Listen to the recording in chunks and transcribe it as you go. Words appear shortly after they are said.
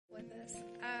things.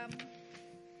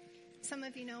 Some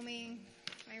of you know me.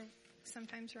 I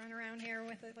sometimes run around here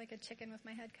with like a chicken with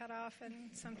my head cut off.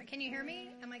 Can you hear me?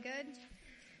 Am I good?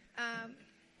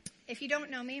 If you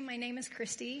don't know me, my name is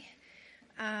Christy.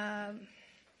 I've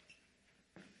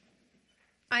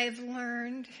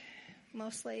learned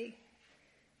mostly,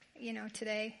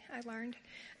 today I learned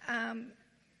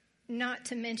not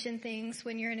to mention things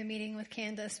when you're in a meeting with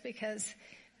Candace because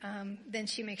then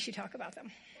she makes you talk about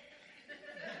them.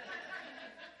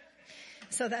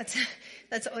 So that's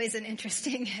always an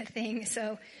interesting thing.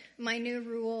 So my new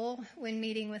rule when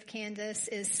meeting with Candace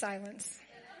is silence.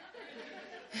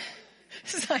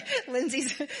 So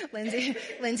Lindsay's going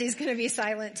to be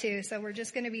silent too. So we're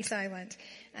just going to be silent.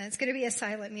 It's going to be a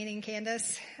silent meeting,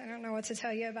 Candace. I don't know what to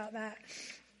tell you about that.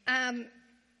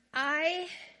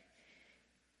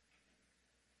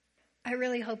 I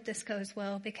really hope this goes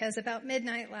well because about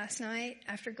midnight last night,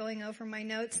 after going over my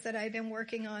notes that I've been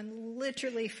working on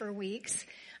literally for weeks,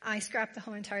 I scrapped the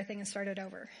whole entire thing and started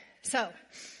over. So,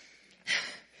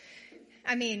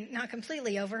 not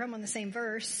completely over. I'm on the same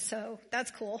verse, so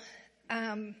that's cool.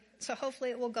 So hopefully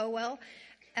it will go well.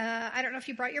 I don't know if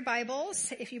you brought your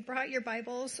Bibles. If you brought your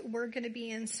Bibles, we're going to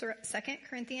be in 2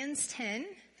 Corinthians 10.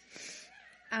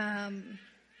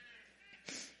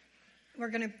 We're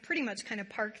going to pretty much kind of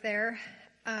park there.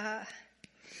 I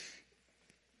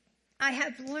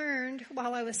have learned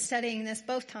while I was studying this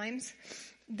both times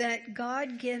that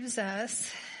God gives us,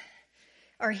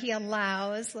 or He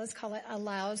allows, let's call it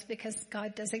allows because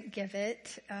God doesn't give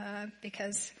it,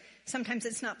 because sometimes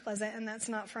it's not pleasant and that's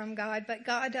not from God, but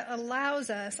God allows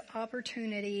us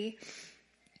opportunity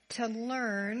to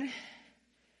learn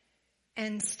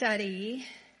and study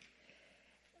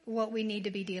what we need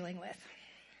to be dealing with.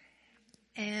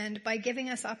 And by giving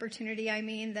us opportunity, I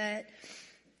mean that,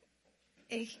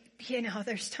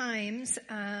 there's times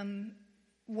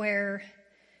where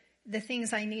the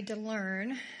things I need to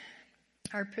learn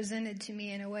are presented to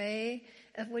me in a way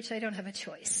of which I don't have a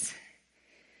choice.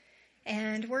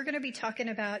 And we're going to be talking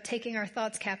about taking our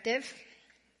thoughts captive.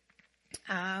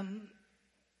 And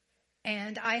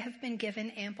I have been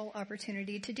given ample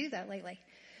opportunity to do that lately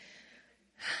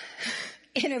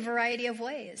in a variety of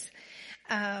ways.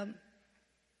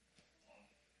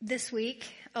 This week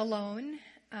alone,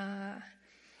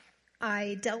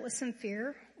 I dealt with some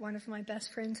fear. One of my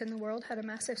best friends in the world had a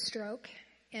massive stroke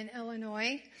in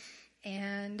Illinois,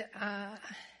 and I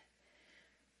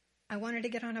wanted to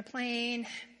get on a plane.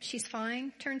 She's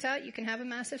fine. Turns out you can have a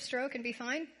massive stroke and be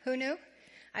fine. Who knew?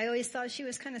 I always thought she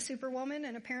was kind of superwoman,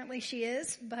 and apparently she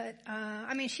is. But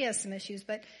she has some issues,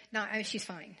 but she's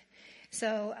fine.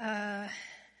 So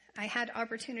I had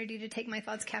opportunity to take my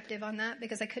thoughts captive on that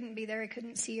because I couldn't be there. I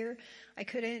couldn't see her. I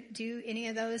couldn't do any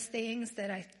of those things that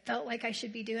I felt like I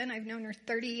should be doing. I've known her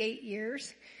 38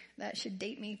 years. That should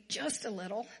date me just a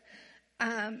little.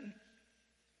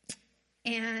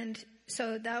 And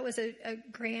so that was a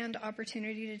grand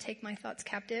opportunity to take my thoughts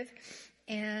captive.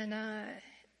 And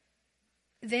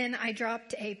then I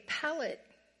dropped a pallet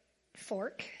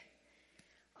fork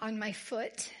on my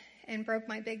foot and broke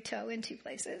my big toe in 2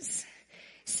 places.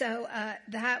 So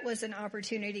that was an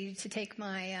opportunity to take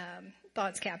my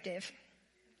thoughts captive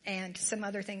and some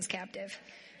other things captive,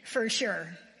 for sure.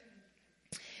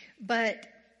 But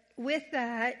with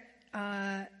that,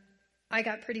 I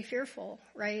got pretty fearful,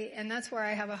 right? And that's where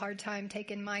I have a hard time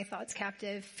taking my thoughts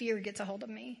captive. Fear gets a hold of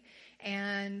me.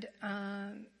 And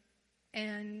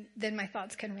then my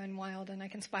thoughts can run wild and I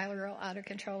can spiral out of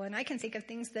control. And I can think of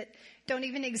things that don't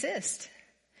even exist.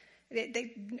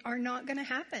 They are not going to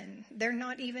happen. They're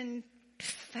not even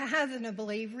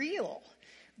fathomably real.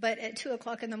 But at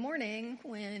 2:00 in the morning,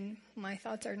 when my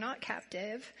thoughts are not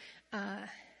captive,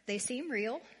 they seem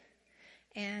real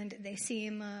and they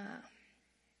seem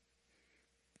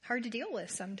hard to deal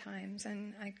with sometimes.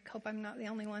 And I hope I'm not the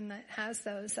only one that has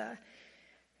those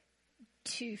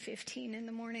 2:15 in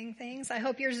the morning things. I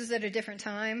hope yours is at a different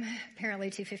time. Apparently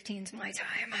 2:15 is my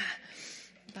time.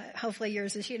 But hopefully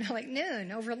yours is, like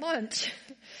noon over lunch.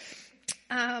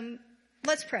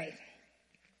 Let's pray.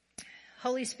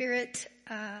 Holy Spirit,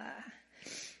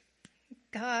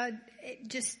 God,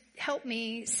 just help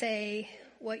me say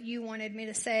what you wanted me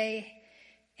to say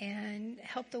and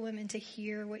help the women to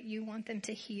hear what you want them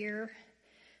to hear.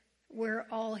 We're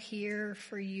all here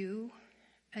for you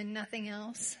and nothing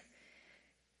else.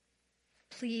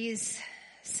 Please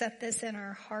set this in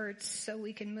our hearts so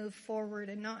we can move forward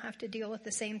and not have to deal with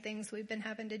the same things we've been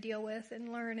having to deal with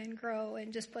and learn and grow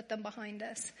and just put them behind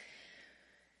us.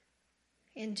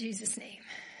 In Jesus' name,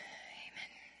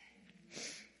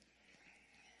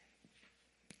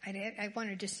 amen. I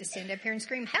wanted just to stand up here and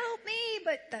scream, help me,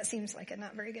 but that seems like a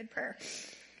not very good prayer.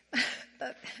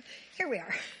 But here we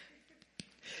are.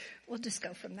 We'll just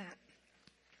go from that.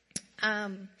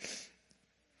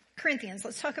 Corinthians.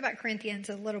 Let's talk about Corinthians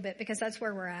a little bit because that's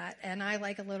where we're at. And I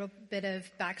like a little bit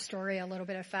of backstory, a little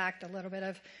bit of fact, a little bit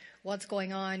of what's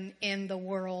going on in the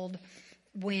world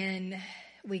when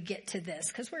we get to this.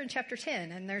 Because we're in chapter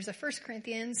 10 and there's a 1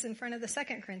 Corinthians in front of the 2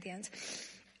 Corinthians.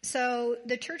 So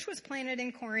the church was planted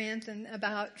in Corinth in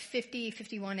about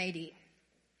 51 AD.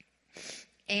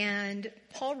 And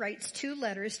Paul writes 2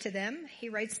 letters to them. He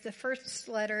writes the first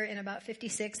letter in about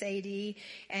 56 AD.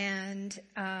 And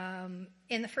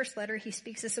in the first letter, he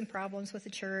speaks of some problems with the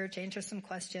church, answers some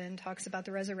questions, talks about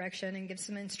the resurrection, and gives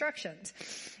some instructions.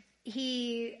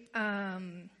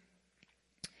 Then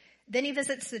he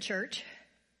visits the church.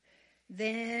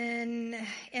 Then,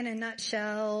 in a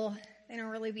nutshell, they don't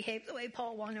really behave the way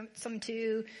Paul wants them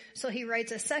to. So he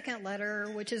writes a second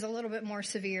letter, which is a little bit more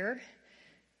severe.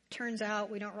 Turns out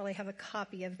we don't really have a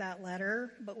copy of that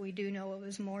letter, but we do know it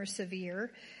was more severe.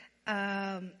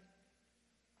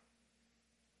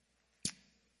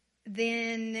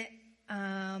 Then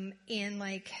that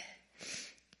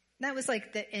was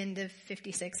like the end of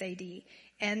 56 AD.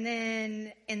 And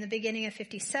then in the beginning of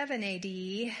 57 AD,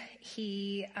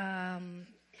 he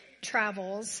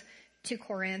travels to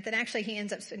Corinth. And actually he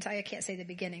ends up, I can't say the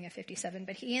beginning of 57,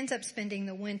 but he ends up spending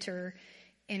the winter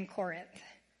in Corinth.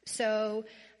 So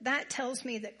that tells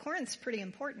me that Corinth's pretty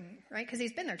important, right? Because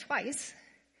he's been there twice.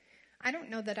 I don't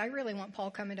know that I really want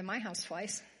Paul coming to my house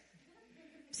twice.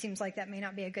 Seems like that may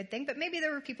not be a good thing, but maybe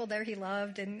there were people there he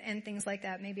loved and things like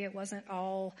that. Maybe it wasn't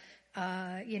all,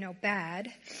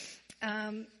 bad.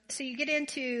 So you get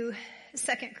into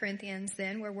 2 Corinthians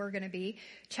then, where we're going to be.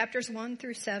 Chapters 1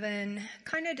 through 7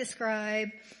 kind of describe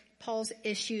Paul's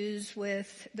issues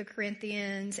with the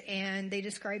Corinthians, and they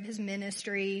describe his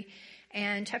ministry.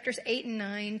 And chapters 8 and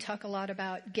 9 talk a lot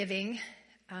about giving.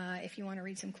 If you want to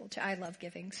read some cool, I love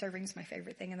giving. Serving's my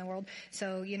favorite thing in the world.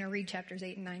 So, read chapters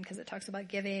 8 and 9 because it talks about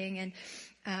giving and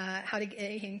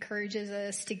he encourages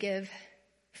us to give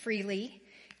freely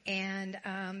and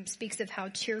speaks of how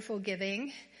cheerful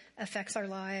giving affects our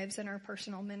lives and our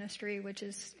personal ministry, which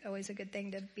is always a good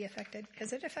thing to be affected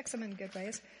because it affects them in good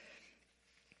ways.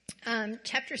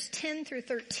 Chapters 10 through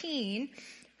 13,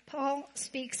 Paul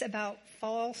speaks about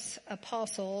false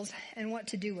apostles and what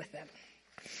to do with them.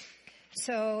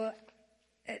 So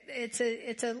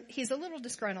he's a little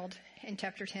disgruntled in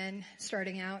chapter 10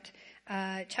 starting out.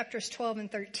 Chapters 12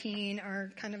 and 13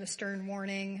 are kind of a stern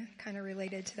warning, kind of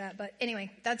related to that. But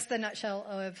anyway, that's the nutshell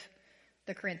of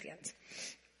the Corinthians.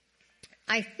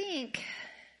 I think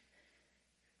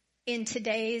in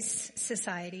today's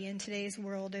society, in today's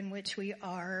world in which we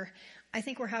are, I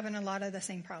think we're having a lot of the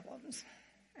same problems.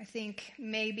 I think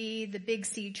maybe the Big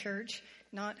C church,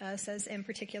 not us as in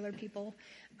particular people,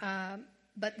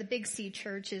 but the Big C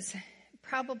church is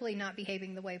probably not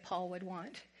behaving the way Paul would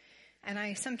want. And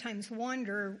I sometimes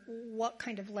wonder what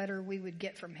kind of letter we would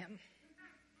get from him.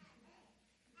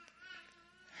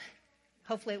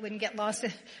 Hopefully it wouldn't get lost.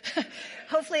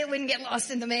 Hopefully it wouldn't get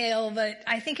lost in the mail, but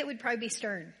I think it would probably be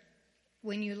stern.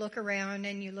 When you look around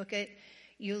and you look at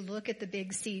the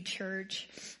Big C church,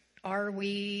 are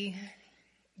we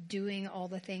doing all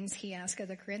the things he asked of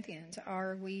the Corinthians?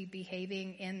 Are we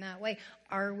behaving in that way?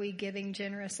 Are we giving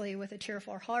generously with a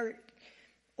cheerful heart?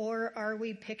 Or are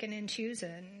we picking and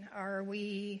choosing? Are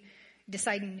we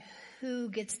deciding who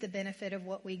gets the benefit of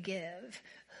what we give?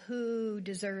 Who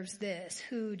deserves this?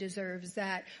 Who deserves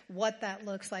that? What that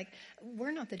looks like?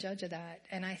 We're not the judge of that.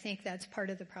 And I think that's part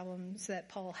of the problems that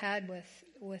Paul had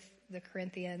with the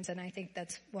Corinthians. And I think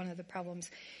that's one of the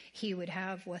problems he would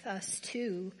have with us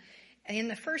too. In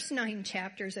the first 9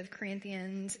 chapters of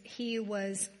Corinthians, he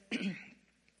was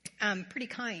pretty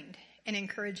kind and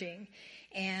encouraging.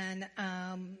 And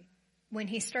when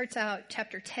he starts out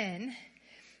chapter 10,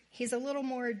 he's a little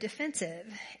more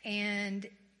defensive and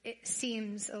it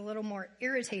seems a little more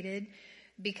irritated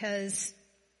because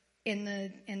in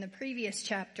the previous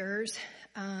chapters,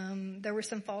 there were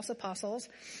some false apostles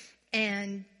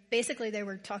and basically they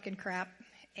were talking crap.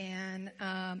 And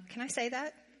can I say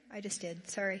that? I just did.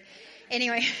 Sorry.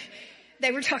 Anyway,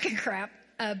 they were talking crap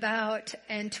about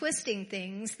and twisting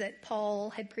things that Paul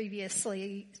had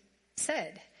previously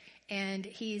said. And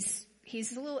he's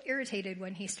a little irritated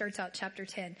when he starts out chapter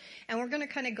 10. And we're going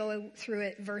to kind of go through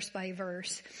it verse by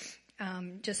verse,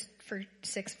 just for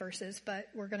 6 verses, but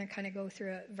we're going to kind of go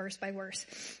through it verse by verse.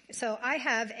 So I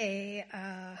have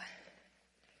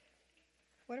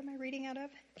what am I reading out of?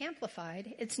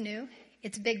 Amplified. It's new.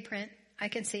 It's big print. I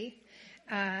can see.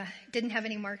 Didn't have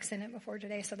any marks in it before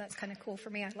today, so that's kind of cool for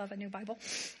me. I love a new Bible.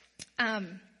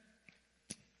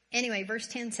 Anyway, verse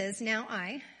 10 says, now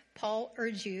I, Paul,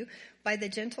 urge you by the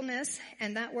gentleness,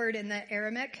 and that word in the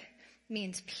Aramaic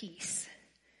means peace.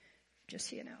 Just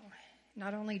so you know,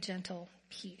 not only gentle,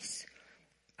 peace.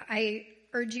 I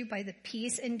urge you by the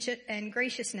peace and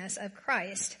graciousness of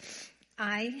Christ.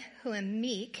 I, who am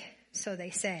meek, so they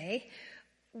say,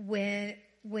 when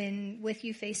with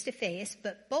you face to face,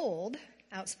 but bold,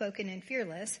 outspoken and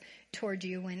fearless toward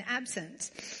you when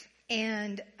absent.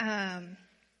 And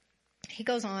he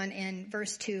goes on in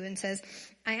verse 2 and says,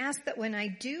 I ask that when I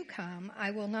do come,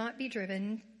 I will not be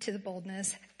driven to the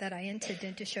boldness that I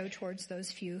intended to show towards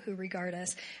those few who regard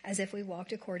us as if we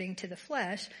walked according to the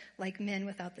flesh, like men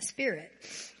without the Spirit.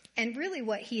 And really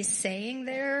what he's saying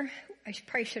there, I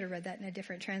probably should have read that in a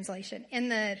different translation. In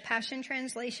the Passion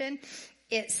Translation,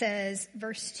 it says,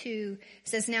 verse 2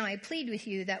 says, now I plead with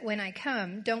you that when I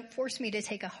come, don't force me to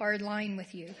take a hard line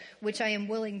with you, which I am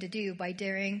willing to do by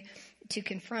daring to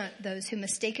confront those who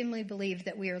mistakenly believe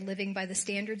that we are living by the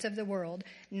standards of the world,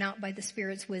 not by the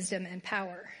Spirit's wisdom and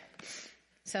power.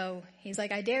 So he's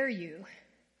like, I dare you,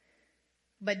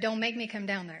 but don't make me come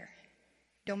down there.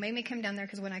 Don't make me come down there,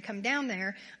 because when I come down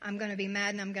there, I'm going to be mad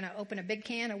and I'm going to open a big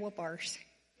can of whoop arse,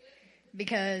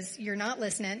 because you're not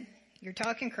listening. You're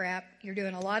talking crap. You're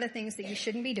doing a lot of things that you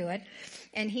shouldn't be doing.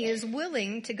 And he is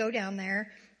willing to go down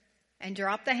there and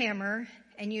drop the hammer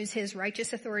and use his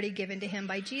righteous authority given to him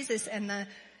by Jesus and the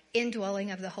indwelling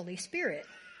of the Holy Spirit.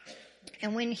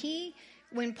 And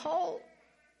when Paul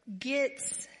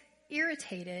gets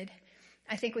irritated,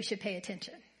 I think we should pay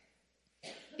attention,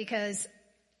 because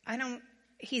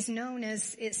he's known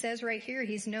as, it says right here,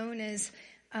 he's known as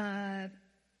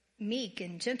meek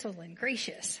and gentle and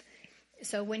gracious.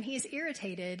 So when he's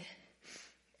irritated,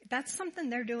 that's something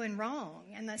they're doing wrong,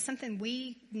 and that's something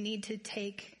we need to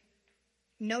take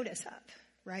notice of,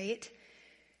 right?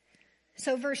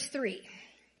 So verse 3,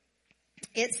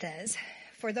 it says,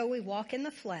 for though we walk in the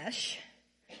flesh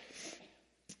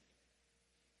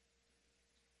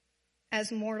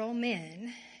as mortal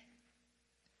men,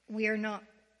 we are not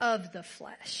of the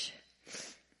flesh,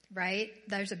 right?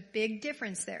 There's a big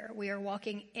difference there. We are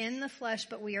walking in the flesh,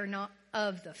 but we are not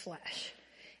of the flesh.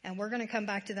 And we're going to come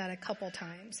back to that a couple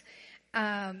times.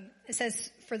 It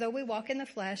says, for though we walk in the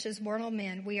flesh as mortal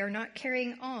men, we are not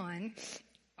carrying on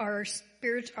our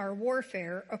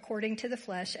warfare according to the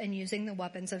flesh and using the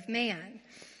weapons of man.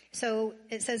 So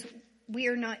it says we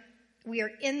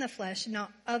are in the flesh,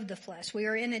 not of the flesh. We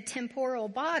are in a temporal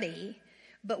body,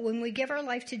 but when we give our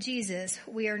life to Jesus,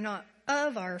 we are not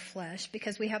of our flesh,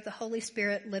 because we have the Holy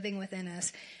Spirit living within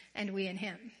us and we in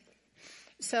him.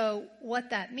 So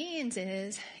what that means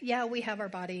is, yeah, we have our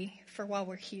body for while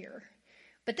we're here,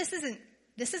 but this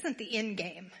isn't the end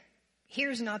game.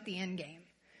 Here's not the end game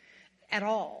at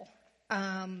all.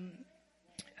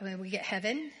 We get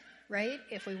heaven, right?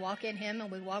 If we walk in him and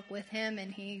we walk with him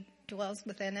and he dwells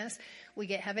within us, we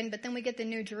get heaven, but then we get the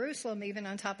New Jerusalem even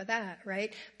on top of that,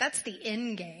 right? That's the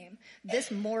end game. This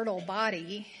mortal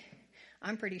body,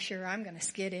 I'm pretty sure I'm going to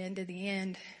skid into the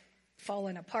end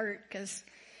falling apart, because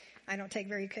I don't take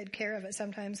very good care of it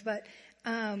sometimes. But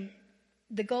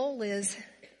the goal is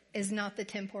not the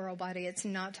temporal body. It's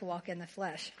not to walk in the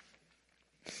flesh.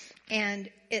 And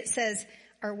it says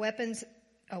our weapons,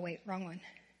 wrong one.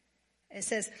 It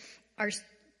says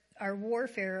our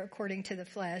warfare according to the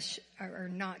flesh, are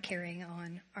not carrying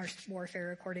on our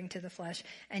warfare according to the flesh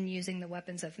and using the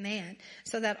weapons of man.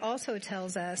 So that also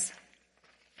tells us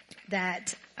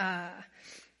that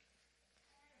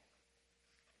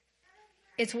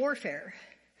it's warfare.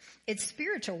 It's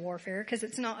spiritual warfare, because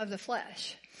it's not of the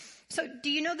flesh. So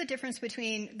do you know the difference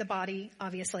between the body,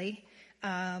 obviously,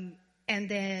 and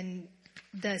then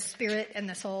the spirit and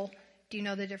the soul? Do you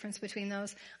know the difference between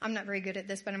those? I'm not very good at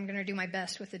this, but I'm going to do my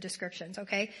best with the descriptions,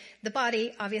 okay? The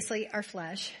body, obviously, our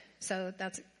flesh. So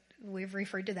we've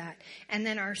referred to that. And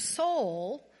then our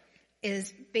soul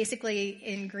is basically,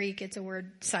 in Greek, it's a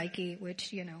word psyche,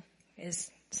 which,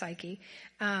 is psyche,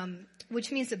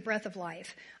 which means the breath of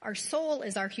life. Our soul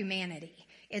is our humanity.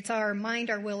 It's our mind,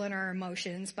 our will, and our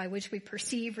emotions by which we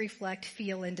perceive, reflect,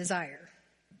 feel, and desire.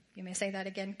 You may say that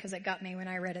again, because it got me when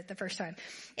I read it the first time.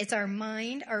 It's our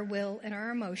mind, our will, and our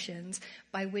emotions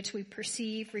by which we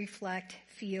perceive, reflect,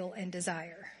 feel, and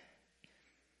desire.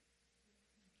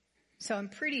 So I'm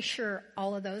pretty sure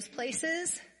all of those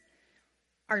places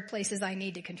are places I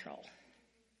need to control,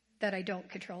 that I don't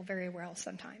control very well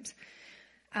sometimes.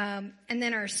 And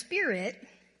then our spirit,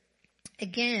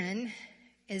 again,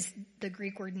 is the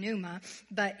Greek word pneuma,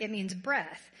 but it means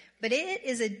breath. But it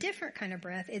is a different kind of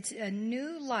breath. It's a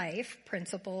new life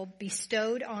principle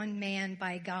bestowed on man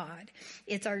by God.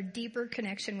 It's our deeper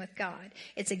connection with God.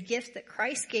 It's a gift that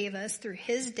Christ gave us through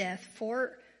his death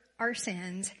for our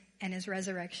sins and his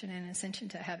resurrection and ascension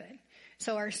to heaven.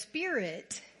 So our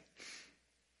spirit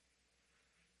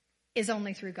is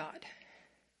only through God,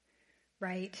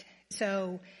 right?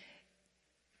 So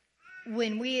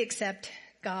when we accept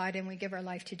God and we give our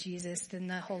life to Jesus, then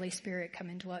the Holy Spirit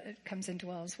comes and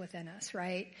dwells within us,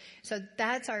 right? So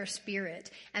that's our spirit,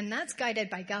 and that's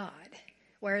guided by God,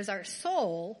 whereas our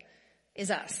soul is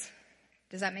us.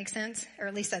 Does that make sense? Or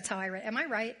at least that's how I read. Am I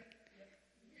right?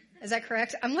 Is that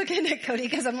correct? I'm looking at Cody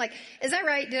because I'm like, is that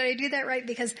right? Did I do that right?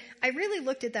 Because I really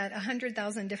looked at that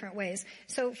 100,000 different ways.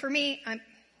 So for me,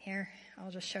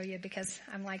 I'll just show you because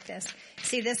I'm like this.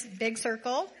 See this big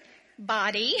circle?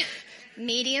 Body,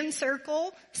 medium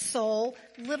circle, soul,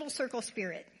 little circle,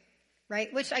 spirit,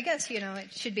 right? Which I guess,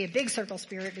 it should be a big circle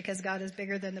spirit because God is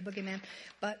bigger than the boogeyman.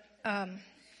 But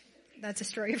that's a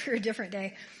story for a different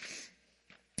day.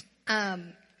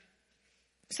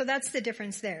 So that's the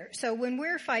difference there. So when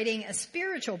we're fighting a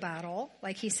spiritual battle,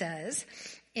 like he says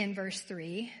in verse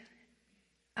 3,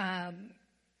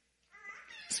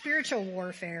 spiritual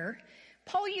warfare,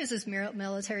 Paul uses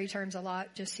military terms a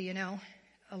lot, just so you know.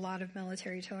 A lot of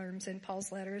military terms in Paul's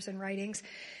letters and writings.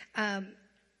 And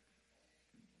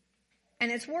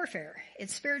it's warfare.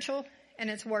 It's spiritual and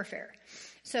it's warfare.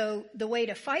 So the way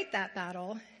to fight that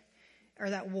battle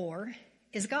or that war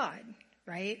is God,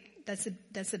 right? That's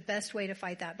the best way to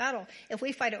fight that battle. If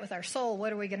we fight it with our soul,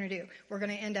 what are we going to do? We're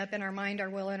going to end up in our mind, our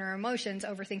will, and our emotions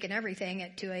overthinking everything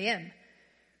at 2 a.m.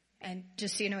 And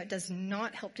just so you know, it does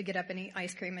not help to get up and eat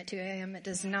ice cream at 2 a.m. It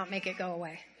does not make it go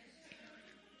away.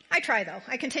 I try though.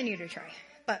 I continue to try,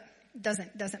 but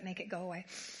doesn't make it go away.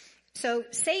 So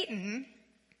Satan,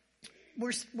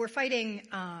 we're fighting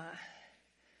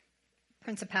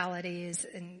principalities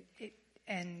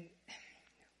and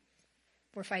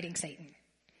we're fighting Satan.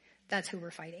 That's who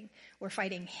we're fighting. We're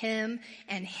fighting him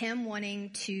and him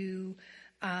wanting to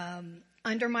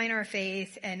undermine our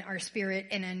faith and our spirit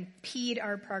and impede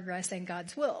our progress in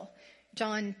God's will.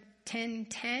 John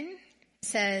 10:10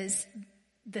 says,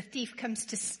 the thief comes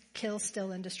to kill,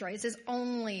 steal, and destroy. It's his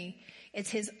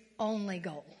only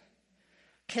goal.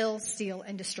 Kill, steal,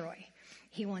 and destroy.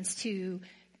 He wants to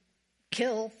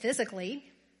kill physically,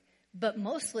 but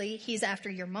mostly he's after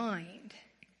your mind.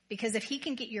 Because if he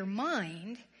can get your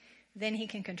mind, then he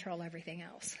can control everything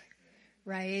else.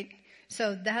 Right?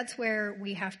 So that's where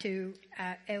we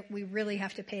really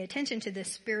have to pay attention to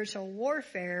this spiritual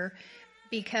warfare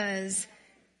because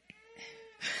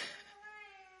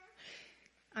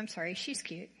I'm sorry, she's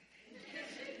cute.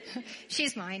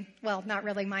 She's mine. Well, not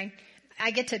really mine.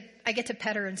 I get to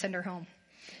pet her and send her home.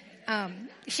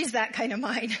 She's that kind of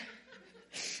mine.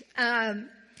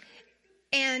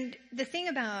 And the thing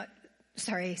about,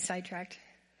 sorry, sidetracked.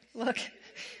 Look,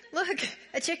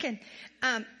 a chicken.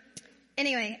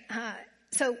 Anyway,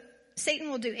 so Satan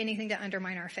will do anything to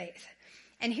undermine our faith.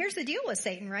 And here's the deal with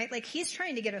Satan, right? Like he's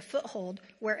trying to get a foothold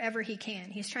wherever he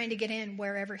can. He's trying to get in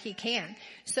wherever he can.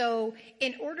 So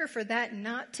in order for that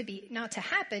not to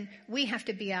happen, we have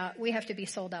to be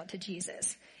sold out to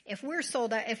Jesus. If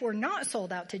we're not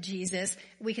sold out to Jesus,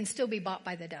 we can still be bought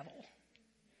by the devil.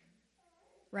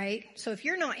 Right? So if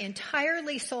you're not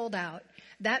entirely sold out,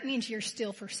 that means you're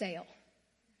still for sale.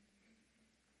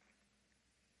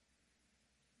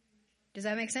 Does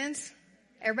that make sense?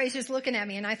 Everybody's just looking at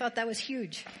me, and I thought that was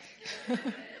huge.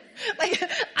 Like,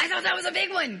 I thought that was a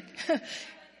big one.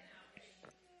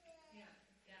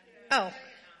 Oh,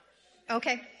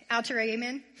 okay. Ouch or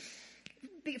amen.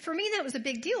 For me, that was a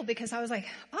big deal because I was like,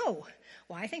 oh,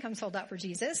 well, I think I'm sold out for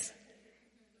Jesus.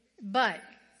 But,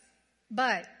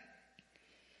 that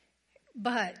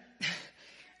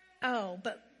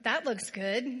looks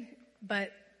good.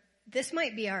 But this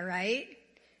might be all right.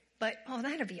 But,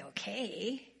 that'll be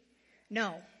okay.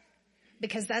 No,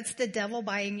 because that's the devil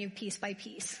buying you piece by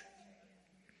piece.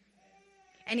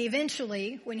 And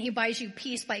eventually, when he buys you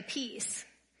piece by piece,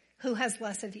 who has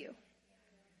less of you?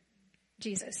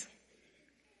 Jesus.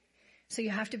 So you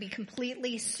have to be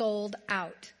completely sold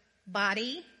out.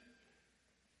 Body,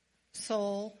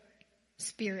 soul,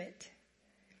 spirit.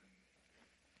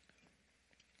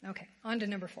 Okay, on to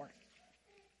number 4.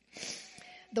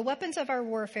 The weapons of our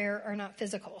warfare are not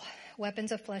physical,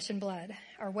 weapons of flesh and blood.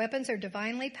 Our weapons are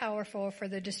divinely powerful for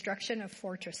the destruction of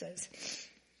fortresses.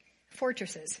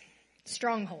 Fortresses,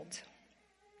 strongholds.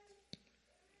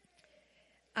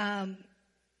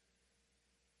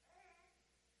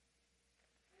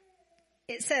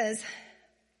 It says,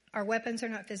 Our weapons are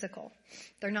not physical.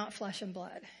 They're not flesh and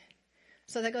blood.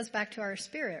 So that goes back to our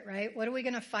spirit, right? What are we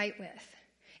going to fight with?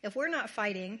 If we're not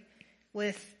fighting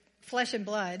with flesh and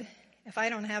blood, if I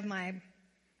don't have my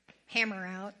hammer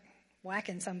out,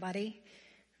 whacking somebody,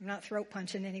 I'm not throat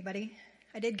punching anybody.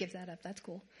 I did give that up. That's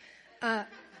cool.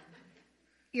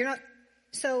 You're not.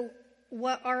 So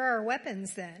what are our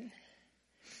weapons then?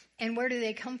 And where do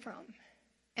they come from?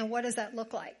 And what does that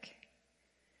look like?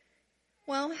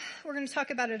 Well, we're going to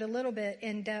talk about it a little bit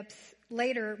in depth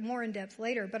later, more in depth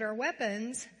later, but our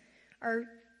weapons are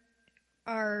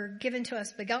given to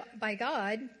us by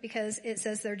God because it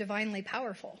says they're divinely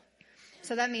powerful.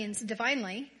 So that means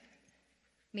divinely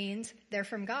means they're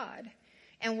from God.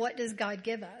 And what does God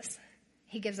give us?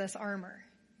 He gives us armor.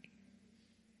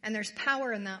 And there's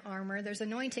power in that armor. There's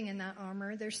anointing in that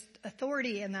armor. There's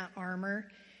authority in that armor.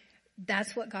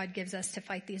 That's what God gives us to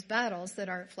fight these battles that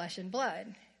aren't flesh and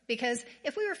blood. Because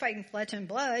if we were fighting flesh and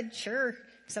blood, sure,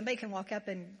 somebody can walk up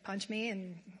and punch me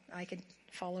and I could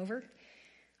fall over.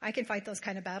 I can fight those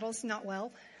kind of battles. Not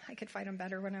well. I could fight them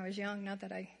better when I was young. Not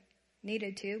that I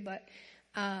needed to, but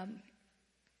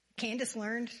Candace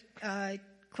learned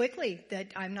quickly that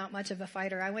I'm not much of a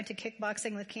fighter. I went to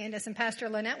kickboxing with Candace, and Pastor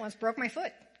Lynette once broke my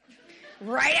foot.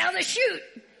 Right out of the chute.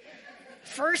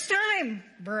 First time,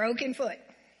 broken foot.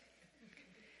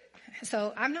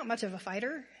 So I'm not much of a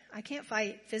fighter. I can't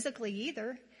fight physically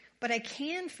either, but I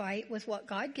can fight with what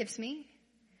God gives me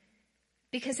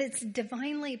because it's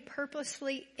divinely,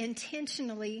 purposely,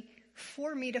 intentionally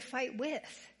for me to fight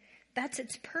with. That's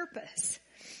its purpose.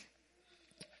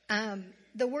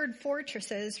 The word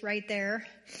fortresses right there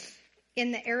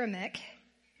in the Aramaic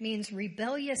means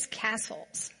rebellious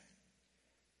castles.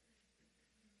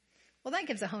 Well, that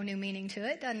gives a whole new meaning to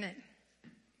it, doesn't it?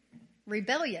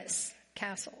 Rebellious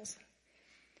castles.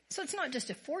 So it's not just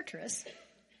a fortress.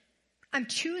 I'm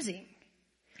choosing.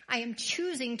 I am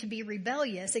choosing to be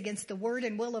rebellious against the word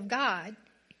and will of God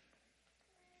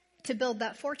to build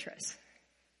that fortress.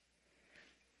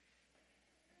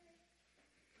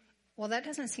 Well, that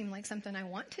doesn't seem like something I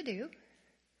want to do,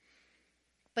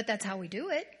 but that's how we do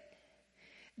it.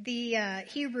 The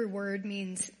Hebrew word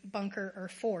means bunker or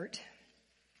fort.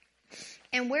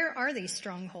 And where are these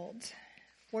strongholds?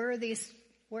 Where are these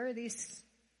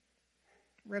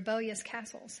rebellious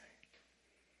castles?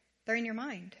 They're in your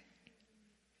mind.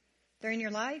 They're in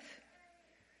your life.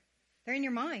 They're in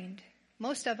your mind.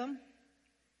 Most of them.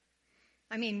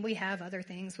 I mean, we have other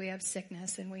things. We have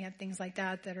sickness and we have things like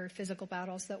that that are physical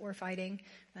battles that we're fighting.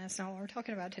 That's not what we're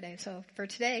talking about today. So for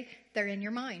today, they're in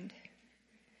your mind.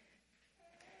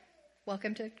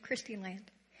 Welcome to Christy land.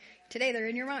 Today, they're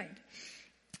in your mind.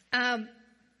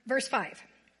 Verse 5.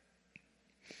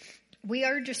 We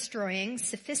are destroying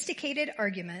sophisticated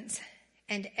arguments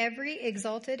and every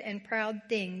exalted and proud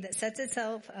thing that sets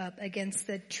itself up against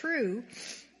the true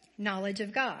knowledge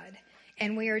of God.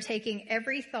 And we are taking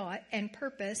every thought and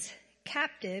purpose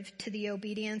captive to the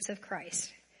obedience of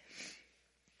Christ.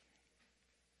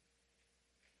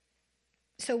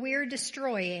 So we are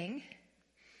destroying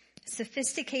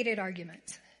sophisticated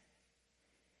arguments.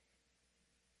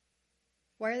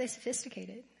 Why are they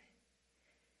sophisticated?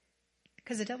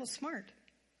 Because the devil's smart.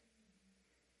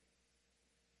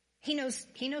 He knows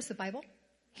the Bible.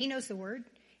 He knows the Word.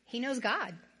 He knows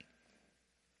God.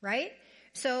 Right?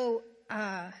 So,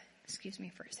 excuse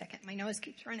me for a second. My nose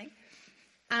keeps running.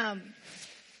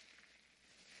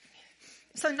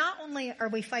 So not only are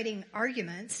we fighting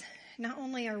arguments, not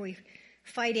only are we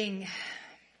fighting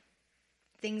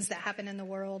things that happen in the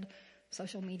world,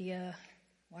 social media,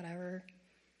 whatever,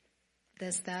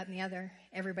 this, that, and the other,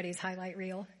 everybody's highlight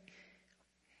reel.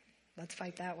 Let's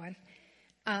fight that one.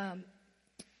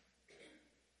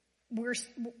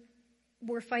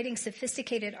 We're fighting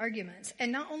sophisticated arguments.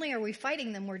 And not only are we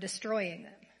fighting them, we're destroying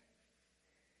them.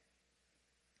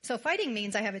 So fighting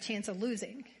means I have a chance of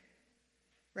losing,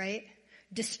 right?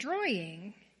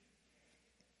 Destroying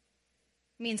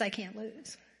means I can't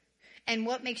lose. And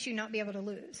what makes you not be able to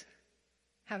lose?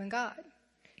 Having God,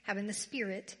 having the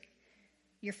Spirit.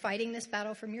 You're fighting this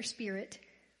battle from your spirit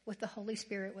with the Holy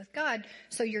Spirit, with God.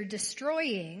 So you're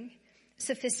destroying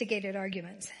sophisticated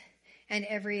arguments and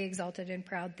every exalted and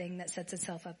proud thing that sets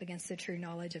itself up against the true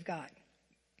knowledge of God.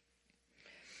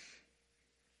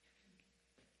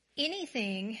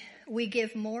 Anything we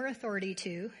give more authority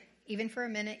to, even for a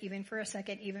minute, even for a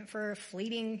second, even for a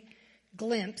fleeting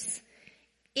glimpse,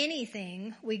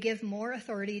 anything we give more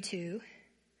authority to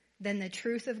than the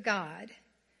truth of God,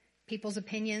 people's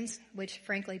opinions, which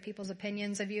frankly, people's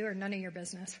opinions of you are none of your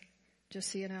business,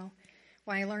 just so you know.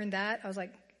 When I learned that, I was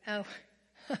like, oh,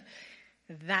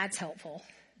 that's helpful,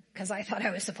 because I thought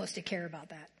I was supposed to care about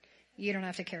that. You don't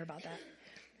have to care about that.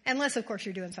 Unless, of course,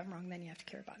 you're doing something wrong, then you have to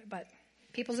care about it. But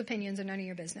people's opinions are none of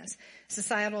your business.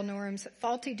 Societal norms,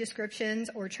 faulty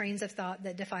descriptions or trains of thought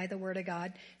that defy the word of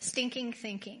God, stinking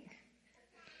thinking.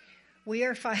 We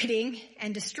are fighting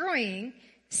and destroying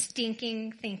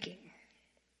stinking thinking.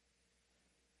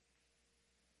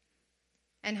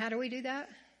 And how do we do that?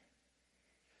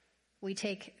 We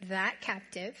take that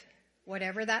captive,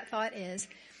 whatever that thought is.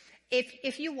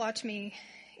 If you watch me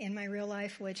in my real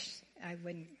life, which I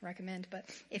wouldn't recommend, but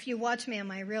if you watch me in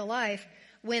my real life,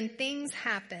 when things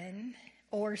happen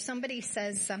or somebody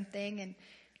says something, and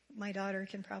my daughter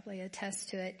can probably attest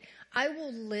to it, I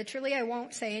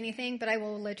won't say anything, but I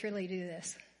will literally do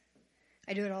this.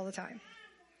 I do it all the time.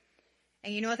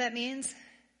 And you know what that means?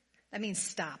 That means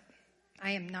stop.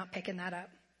 I am not picking that up.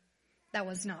 That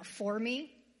was not for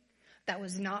me. That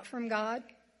was not from God.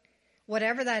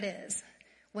 Whatever that is.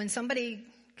 When somebody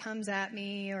comes at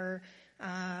me or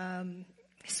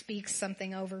speaks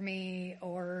something over me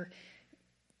or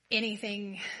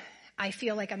anything, I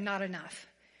feel like I'm not enough.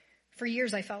 For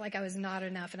years I felt like I was not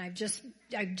enough, and I've just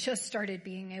started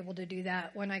being able to do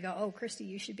that when I go, oh, Christy,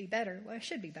 you should be better. Well, I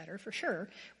should be better for sure.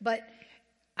 But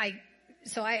I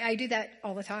do that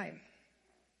all the time.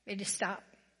 I just stop.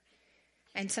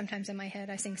 And sometimes in my head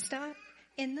I sing, stop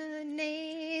in the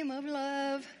name of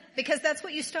love. Because that's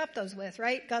what you stop those with,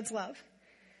 right? God's love.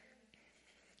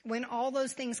 When all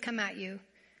those things come at you,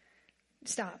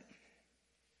 stop.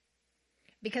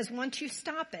 Because once you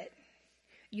stop it,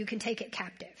 you can take it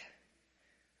captive.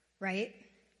 Right?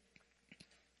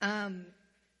 There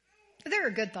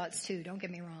are good thoughts too, don't get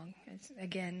me wrong.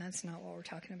 Again, that's not what we're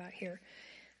talking about here.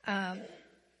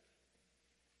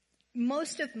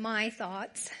 Most of my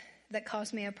thoughts that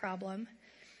cause me a problem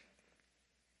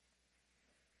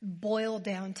boil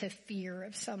down to fear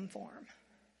of some form.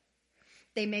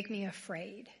 They make me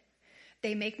afraid.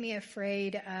 They make me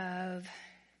afraid of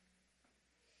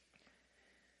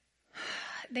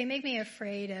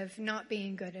not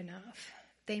being good enough.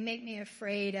 They make me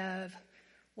afraid of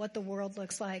what the world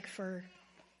looks like for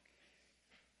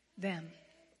them.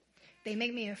 They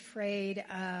make me afraid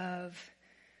of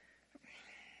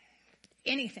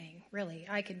anything, really.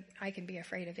 I can be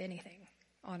afraid of anything,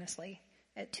 honestly,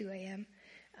 at 2 a.m.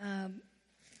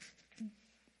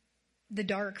 The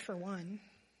dark, for one.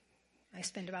 I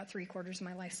spend about 3/4 of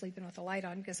my life sleeping with the light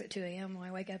on because at 2 a.m. when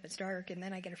I wake up it's dark, and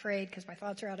then I get afraid because my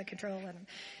thoughts are out of control and I'm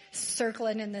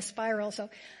circling in this spiral. So,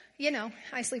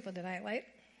 I sleep with the nightlight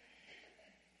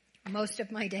most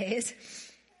of my days.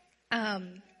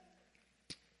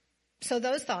 So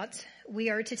those thoughts we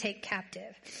are to take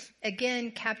captive.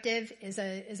 Again, captive is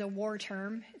a war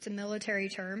term. It's a military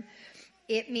term.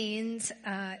 It means,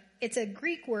 it's a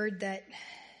Greek word that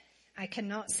I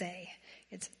cannot say.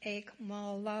 It's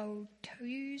ekmalotozo.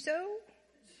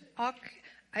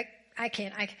 I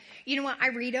can't. You know what? I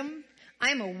read them.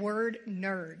 I'm a word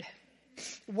nerd.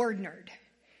 Word nerd.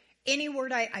 Any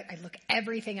word I look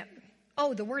everything up.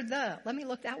 Oh, the word the. Let me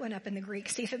look that one up in the Greek.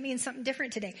 See if it means something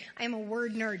different today. I am a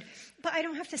word nerd. But I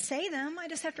don't have to say them. I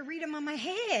just have to read them on my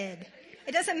head.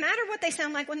 It doesn't matter what they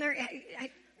sound like when they're...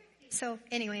 So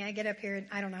anyway, I get up here and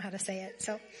I don't know how to say it.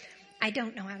 So I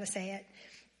don't know how to say it.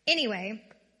 Anyway,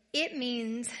 it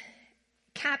means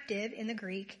captive in the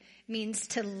Greek means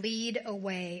to lead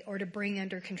away or to bring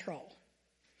under control.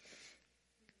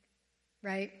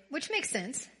 Right? Which makes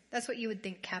sense. That's what you would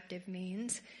think captive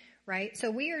means. Right? So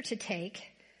we are to take,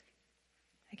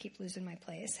 I keep losing my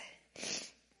place,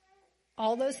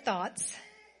 all those thoughts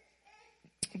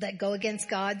that go against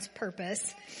God's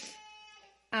purpose,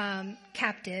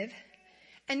 captive.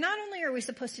 And not only are we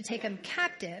supposed to take them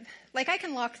captive, like I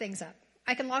can lock things up.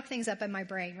 I can lock things up in my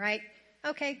brain, right?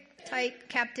 Okay, tight,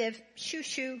 captive, shoo,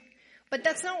 shoo. But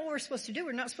that's not what we're supposed to do.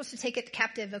 We're not supposed to take it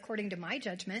captive according to my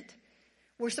judgment.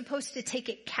 We're supposed to take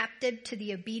it captive to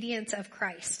the obedience of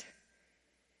Christ.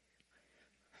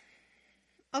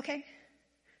 Okay,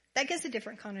 that gives a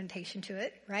different connotation to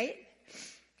it, right?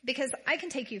 Because I can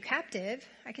take you captive,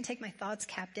 I can take my thoughts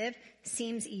captive,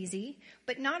 seems easy,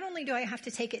 but not only do I have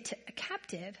to take it to a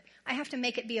captive, I have to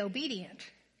make it be obedient.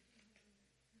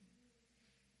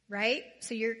 Right?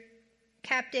 So you're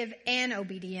captive and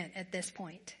obedient at this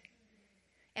point.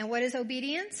 And what is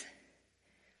obedience?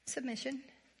 Submission.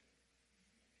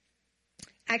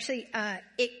 Actually,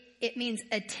 it means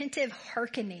attentive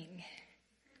hearkening.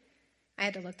 I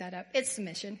had to look that up. It's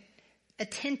submission.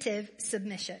 Attentive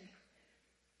submission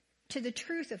to the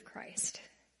truth of Christ.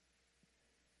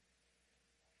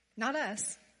 Not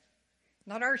us.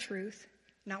 Not our truth.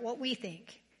 Not what we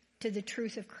think. To the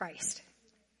truth of Christ.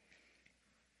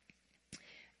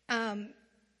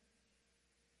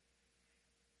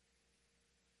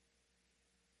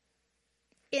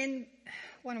 in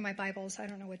one of my Bibles, I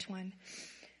don't know which one,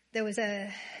 there was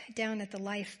down at the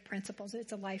Life Principles,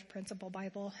 it's a Life Principle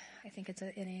Bible. I think it's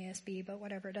an NASB, but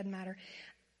whatever, it doesn't matter.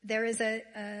 There is a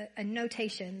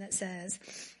notation that says,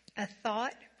 a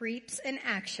thought reaps an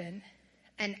action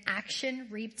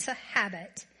reaps a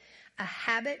habit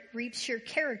reaps your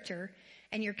character,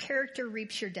 and your character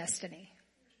reaps your destiny.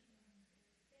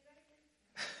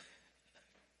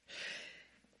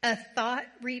 A thought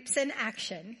reaps an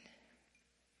action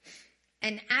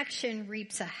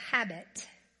reaps a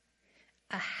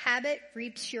habit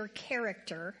reaps your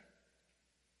character,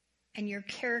 and your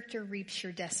character reaps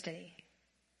your destiny.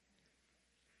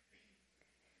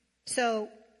 So,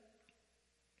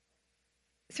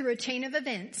 through a chain of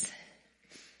events,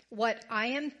 what I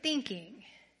am thinking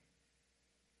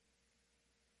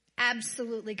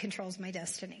absolutely controls my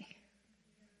destiny.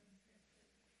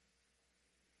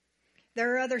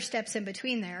 There are other steps in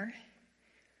between there.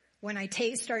 When I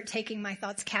start taking my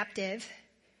thoughts captive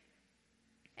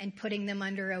and putting them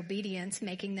under obedience,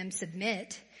 making them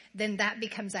submit, then that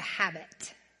becomes a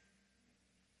habit.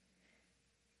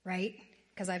 Right?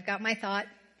 Because I've got my thought,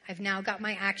 I've now got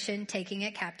my action, taking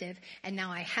it captive, and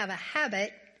now I have a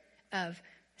habit of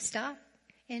stop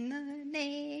in the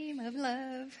name of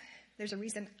love. There's a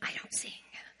reason I don't sing.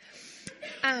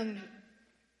 And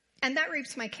that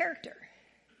reaps my character.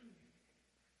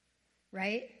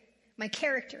 Right? My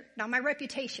character, not my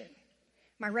reputation.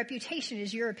 My reputation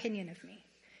is your opinion of me.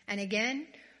 And again,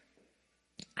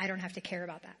 I don't have to care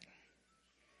about that.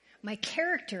 My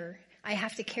character, I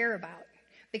have to care about,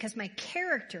 because my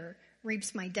character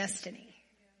reaps my destiny.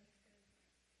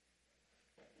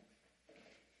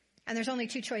 And there's only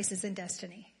two choices in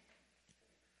destiny.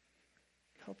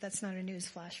 Hope that's not a news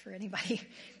flash for anybody.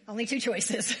 Only two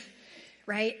choices,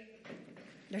 right?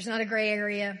 There's not a gray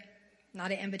area,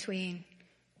 not an in-between.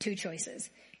 Two choices.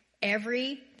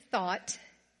 Every thought,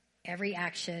 every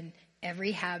action,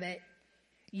 every habit,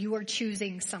 you are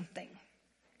choosing something.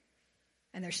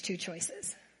 And there's two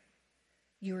choices.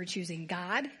 You are choosing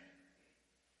God,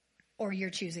 or you're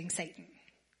choosing Satan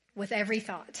with every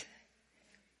thought.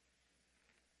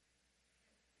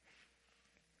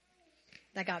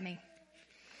 That got me.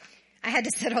 I had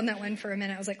to sit on that one for a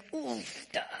minute. I was like, oof.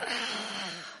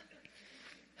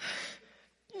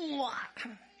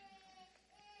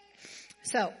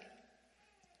 So,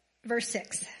 verse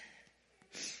 6.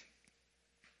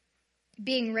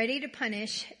 Being ready to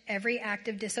punish every act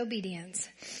of disobedience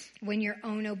when your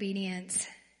own obedience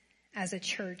as a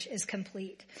church is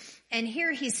complete. And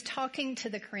here he's talking to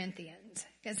the Corinthians.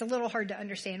 It's a little hard to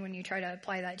understand when you try to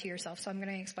apply that to yourself, so I'm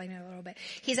going to explain it a little bit.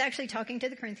 He's actually talking to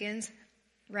the Corinthians,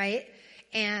 right?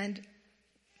 And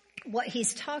what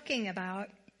he's talking about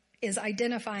is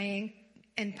identifying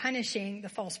and punishing the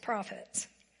false prophets.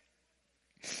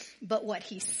 But what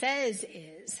he says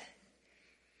is,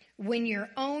 when your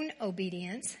own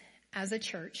obedience as a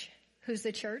church, who's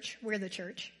the church? We're the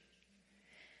church.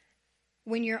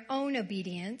 When your own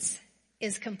obedience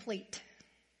is complete.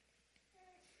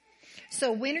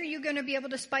 So when are you going to be able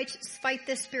to fight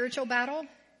this spiritual battle?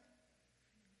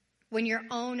 When your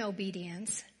own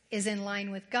obedience is in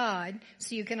line with God,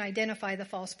 so you can identify the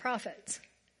false prophets.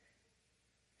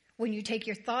 When you take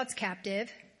your thoughts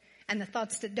captive, and the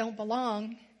thoughts that don't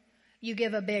belong, you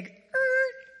give a big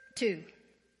to.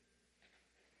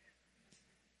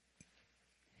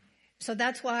 So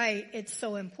that's why it's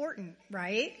so important,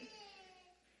 right?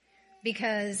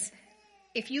 Because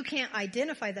if you can't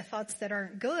identify the thoughts that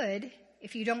aren't good,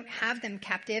 if you don't have them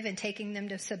captive and taking them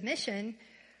to submission,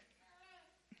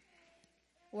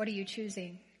 what are you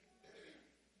choosing?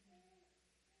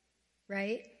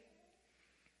 Right?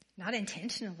 Not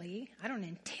intentionally. I don't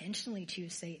intentionally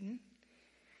choose Satan.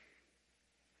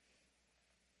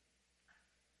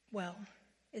 Well,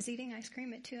 is eating ice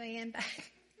cream at 2 a.m. bad?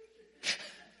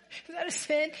 Is that a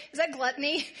sin? Is that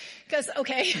gluttony? Because,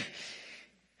 okay,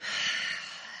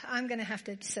 I'm going to have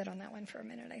to sit on that one for a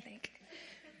minute, I think.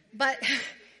 But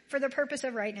for the purpose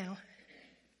of right now,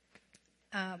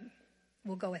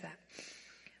 we'll go with that.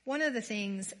 One of the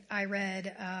things I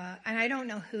read, and I don't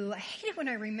know who, I hate it when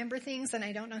I remember things and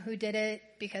I don't know who did it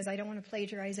because I don't want to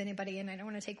plagiarize anybody and I don't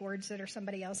want to take words that are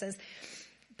somebody else's.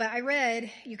 But I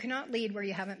read, you cannot lead where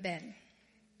you haven't been.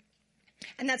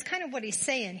 And that's kind of what he's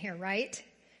saying here, right?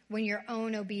 When your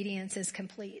own obedience is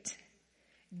complete,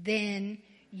 then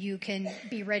you can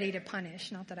be ready to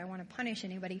punish. Not that I want to punish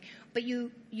anybody, but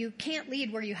you can't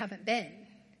lead where you haven't been.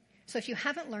 So if you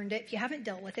haven't learned it, if you haven't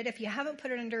dealt with it, if you haven't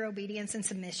put it under obedience and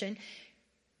submission,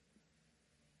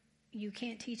 you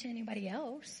can't teach anybody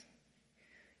else.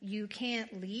 You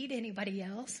can't lead anybody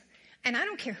else. And I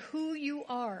don't care who you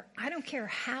are. I don't care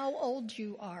how old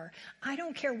you are. I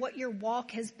don't care what your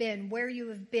walk has been, where you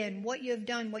have been, what you have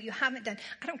done, what you haven't done.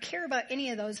 I don't care about any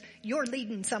of those. You're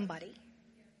leading somebody.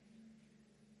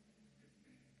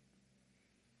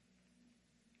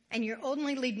 And you're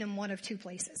only leading them one of two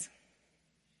places.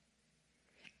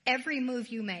 Every move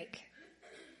you make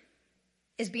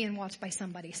is being watched by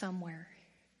somebody somewhere.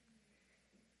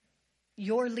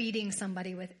 You're leading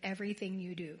somebody with everything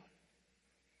you do.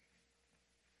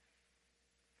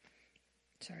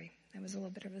 Sorry, that was a little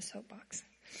bit of a soapbox.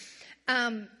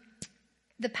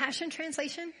 The Passion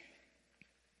Translation.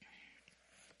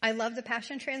 I love the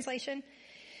Passion Translation.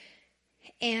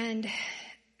 And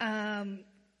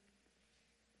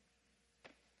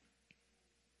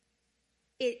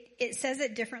it says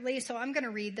it differently, so I'm going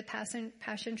to read the Passion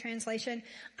Translation.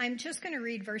 I'm just going to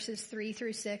read verses 3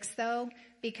 through 6, though,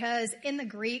 because in the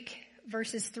Greek,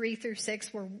 verses 3 through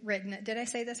 6 were written, did I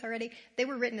say this already? They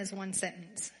were written as one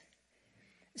sentence.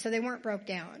 So they weren't broke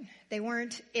down. They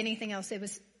weren't anything else. It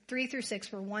was 3 through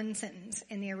 6 were one sentence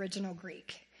in the original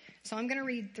Greek. So I'm going to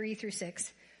read 3 through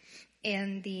 6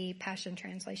 in the Passion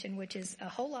Translation, which is a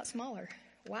whole lot smaller.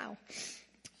 Wow.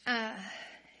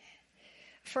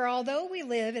 For although we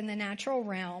live in the natural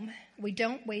realm, we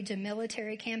don't wage a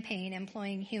military campaign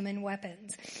employing human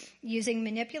weapons, using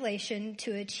manipulation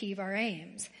to achieve our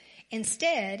aims.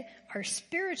 Instead, our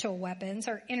spiritual weapons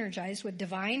are energized with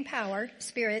divine power,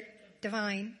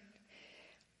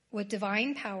 with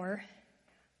divine power.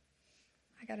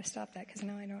 I got to stop that because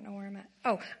now I don't know where I'm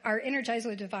at. Are energized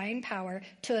with divine power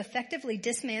to effectively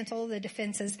dismantle the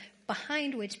defenses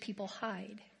behind which people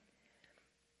hide.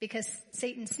 Because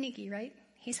Satan's sneaky, right?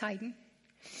 He's hiding.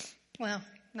 Well,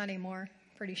 not anymore.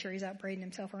 Pretty sure he's out parading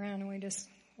himself around and we just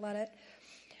let it.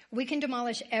 We can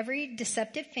demolish every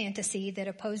deceptive fantasy that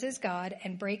opposes God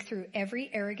and break through every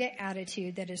arrogant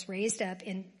attitude that is raised up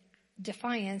in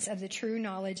defiance of the true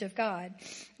knowledge of God.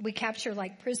 We capture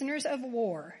like prisoners of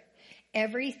war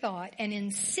every thought and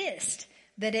insist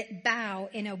that it bow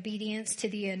in obedience to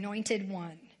the Anointed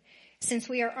One. Since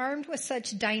we are armed with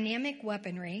such dynamic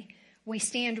weaponry, we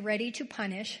stand ready to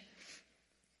punish.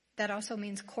 That also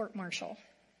means court-martial.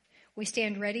 We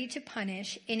stand ready to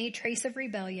punish any trace of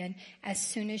rebellion as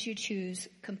soon as you choose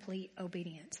complete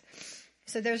obedience.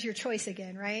 So there's your choice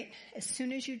again, right? As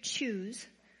soon as you choose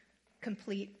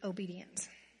complete obedience.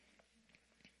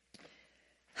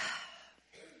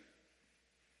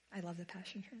 I love the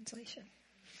Passion Translation.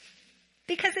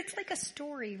 Because it's like a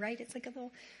story, right? It's like a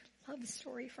little love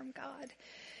story from God.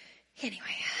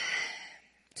 Anyway,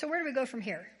 so where do we go from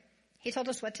here? He told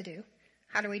us what to do.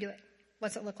 How do we do it?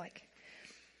 What's it look like?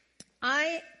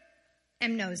 I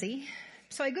am nosy,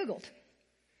 so I Googled.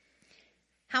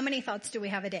 How many thoughts do we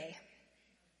have a day?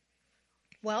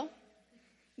 Well,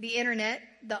 the internet,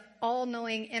 the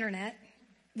all-knowing internet,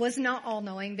 was not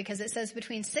all-knowing because it says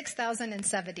between 6,000 and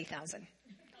 70,000.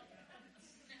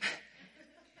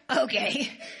 Okay.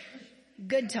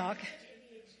 Good talk.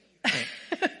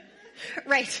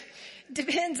 Right.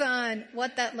 Depends on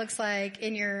what that looks like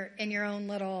in your own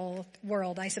little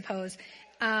world, I suppose.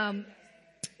 I'm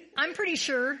pretty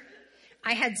sure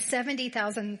I had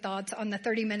 70,000 thoughts on the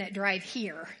 30-minute drive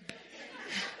here.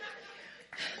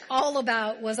 All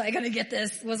about, was I going to get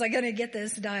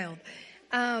this dialed?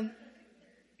 But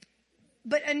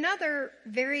another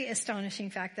very astonishing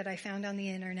fact that I found on the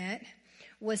internet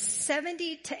was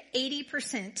 70 to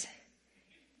 80%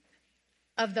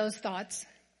 of those thoughts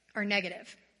are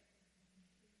negative.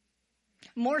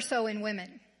 More so in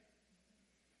women.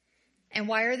 And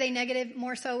why are they negative,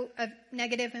 more so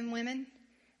negative in women?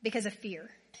 Because of fear.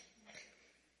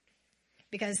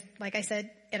 Because, like I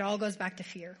said, it all goes back to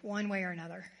fear, one way or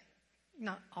another.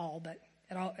 Not all, but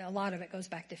a lot of it goes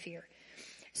back to fear.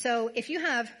 So if you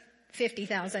have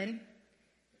 50,000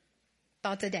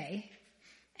 thoughts a day,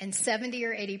 and 70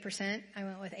 or 80%, I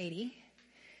went with 80,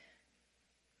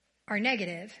 are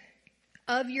negative,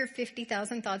 of your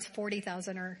 50,000 thoughts,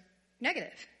 40,000 are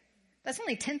negative. That's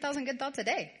only 10,000 good thoughts a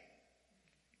day.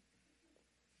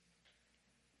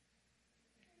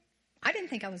 I didn't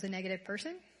think I was a negative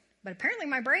person, but apparently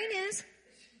my brain is.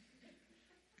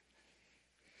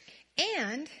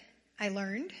 And I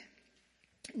learned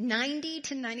 90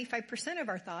 to 95% of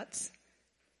our thoughts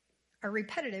are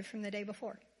repetitive from the day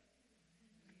before.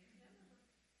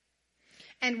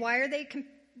 And why are they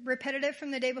repetitive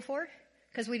from the day before?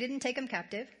 Because we didn't take them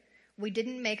captive. We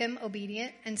didn't make them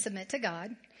obedient and submit to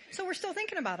God. So we're still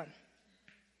thinking about them.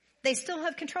 They still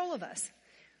have control of us.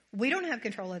 We don't have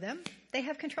control of them. They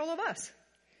have control of us.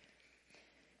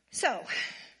 So,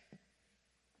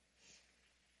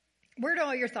 where do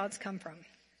all your thoughts come from?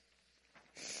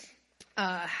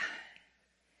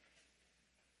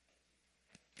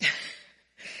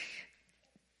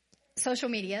 social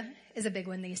media is a big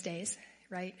one these days,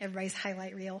 right? Everybody's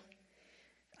highlight reel.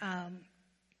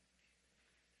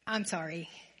 I'm sorry.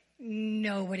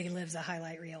 Nobody lives a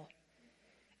highlight reel.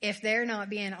 If they're not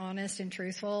being honest and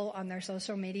truthful on their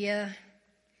social media,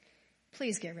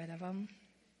 please get rid of them.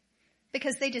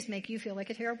 Because they just make you feel like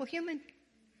a terrible human.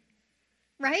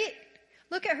 Right?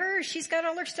 Look at her. She's got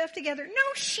all her stuff together.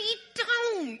 No, she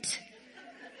don't.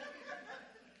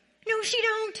 No, she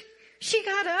don't. She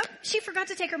got up. She forgot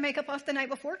to take her makeup off the night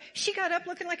before. She got up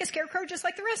looking like a scarecrow just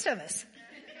like the rest of us.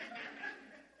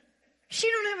 She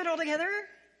don't have it all together.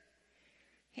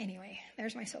 Anyway,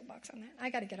 there's my soapbox on that. I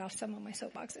got to get off some of my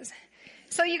soapboxes.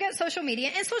 So you got social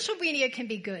media, and social media can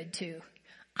be good too.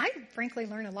 I frankly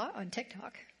learn a lot on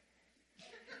TikTok.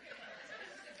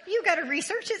 You got to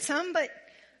research it some, but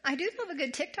I do love a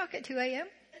good TikTok at 2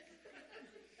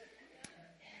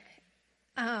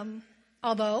 a.m.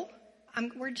 Although,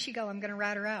 where'd she go? I'm going to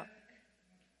rat her out.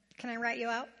 Can I rat you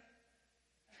out?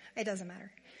 It doesn't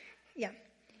matter. Yeah.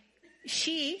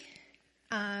 She,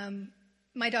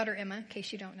 my daughter Emma, in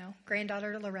case you don't know,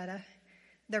 granddaughter Loretta,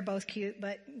 they're both cute,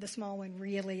 but the small one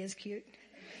really is cute.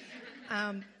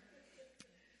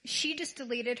 She just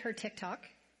deleted her TikTok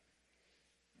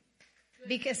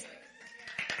because,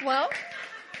 well,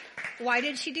 why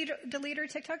did she delete her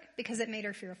TikTok? Because it made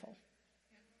her fearful.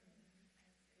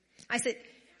 I said,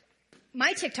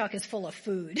 my TikTok is full of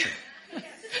food.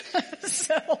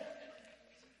 so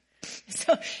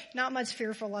not much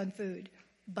fearful on food,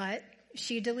 but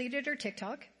she deleted her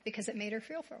TikTok because it made her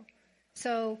fearful.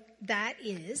 So that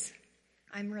is,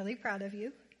 I'm really proud of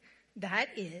you. That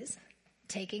is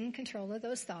taking control of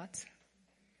those thoughts,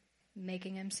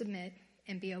 making them submit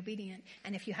and be obedient.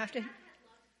 And if you have to,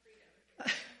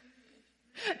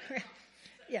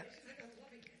 yeah,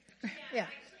 yeah,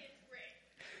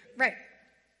 right.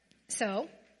 So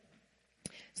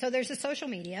there's the social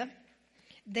media.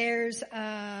 There's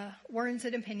words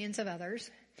and opinions of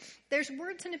others. There's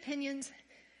words and opinions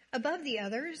above the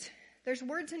others. There's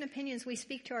words and opinions we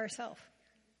speak to ourselves.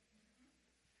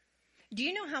 Do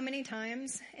you know how many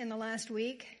times in the last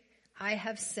week I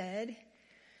have said,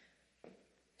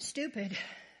 stupid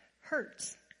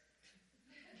hurts?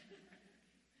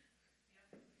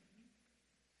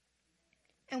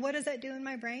 And what does that do in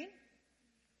my brain?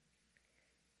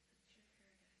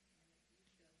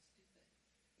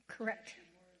 Correct.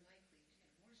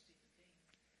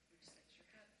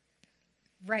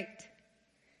 Right.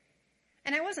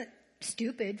 And I wasn't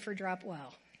stupid for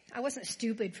I wasn't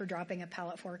stupid for dropping a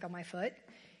pallet fork on my foot.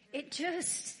 It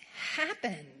just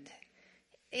happened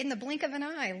in the blink of an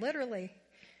eye, literally.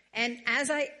 And as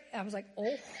I was like,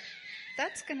 oh,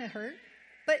 that's going to hurt.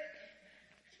 But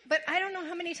I don't know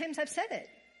how many times I've said it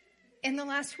in the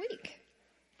last week.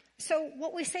 So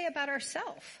what we say about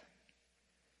ourselves,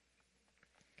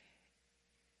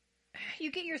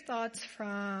 you get your thoughts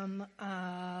from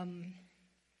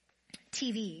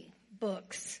TV,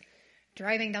 books,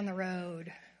 driving down the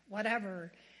road,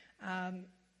 whatever.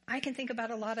 I can think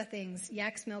about a lot of things.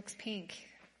 Yak's milk's pink.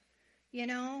 You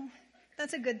know,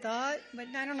 that's a good thought, but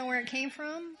I don't know where it came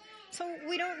from. So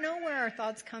we don't know where our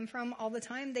thoughts come from all the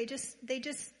time. They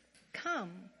just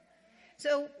come.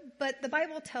 So, but the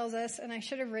Bible tells us, and I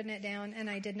should have written it down, and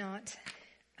I did not,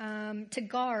 to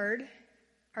guard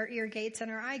our ear gates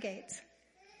and our eye gates.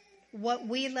 What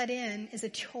we let in is a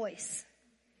choice.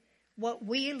 What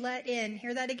we let in,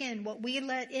 hear that again, what we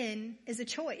let in is a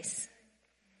choice.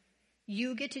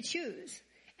 You get to choose.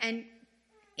 And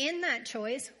in that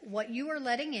choice, what you are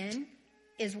letting in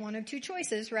is one of two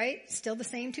choices, right? Still the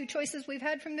same two choices we've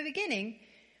had from the beginning.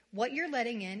 What you're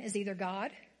letting in is either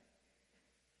God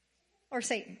or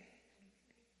Satan.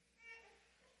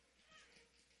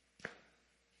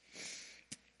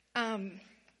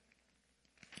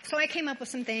 So I came up with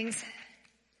some things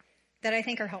that I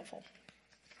think are helpful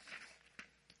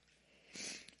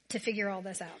to figure all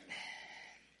this out.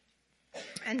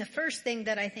 And the first thing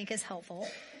that I think is helpful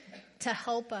to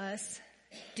help us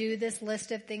do this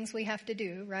list of things we have to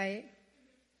do, right?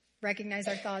 Recognize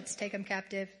our thoughts, take them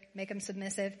captive, make them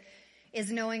submissive,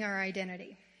 is knowing our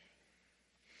identity.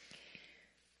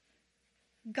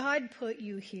 God put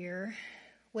you here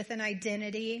with an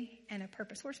identity and a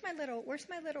purpose. Where's my little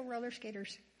roller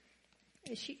skaters?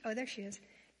 Is she? Oh, there she is.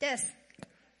 Des.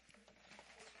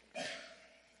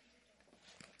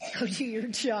 Go do your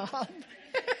job.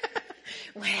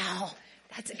 Well,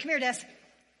 that's it. Come here, Des.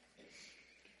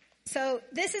 So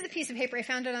this is a piece of paper. I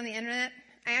found it on the internet.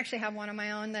 I actually have one of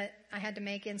my own that I had to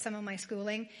make in some of my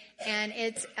schooling. And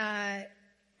it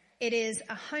is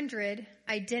 100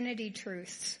 identity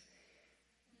truths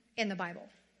in the Bible.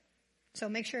 So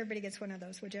make sure everybody gets one of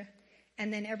those, would you?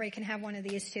 And then everybody can have one of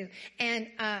these too. And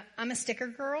I'm a sticker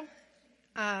girl.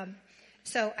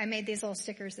 So I made these little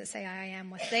stickers that say I am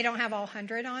with. They don't have all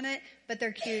 100 on it, but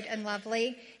they're cute and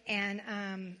lovely. And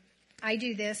I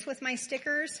do this with my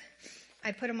stickers.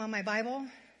 I put them on my Bible.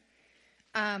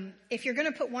 If you're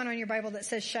going to put one on your Bible that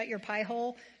says shut your pie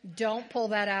hole, don't pull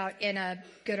that out in a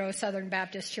good old Southern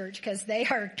Baptist church, because they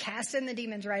are casting the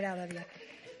demons right out of you.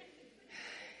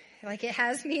 Like, it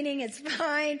has meaning, it's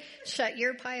fine. Shut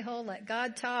your pie hole, let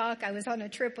God talk. I was on a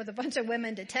trip with a bunch of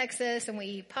women to Texas and we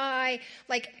eat pie.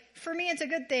 Like, for me it's a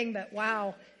good thing, but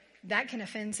wow, that can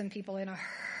offend some people in a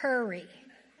hurry.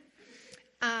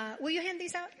 Will you hand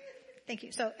these out? Thank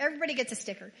you. So everybody gets a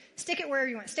sticker. Stick it wherever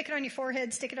you want. Stick it on your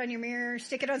forehead, stick it on your mirror,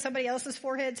 stick it on somebody else's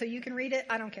forehead so you can read it.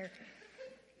 I don't care.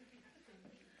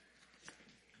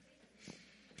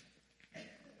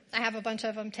 I have a bunch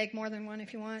of them. Take more than one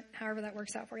if you want, however that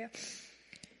works out for you.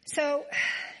 So,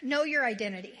 know your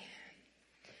identity.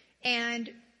 And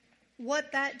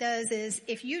what that does is,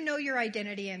 if you know your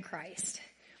identity in Christ,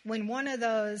 when one of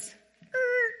those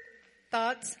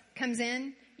thoughts comes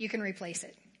in, you can replace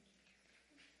it.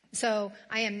 So,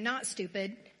 I am not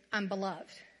stupid, I'm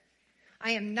beloved.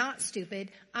 I am not stupid,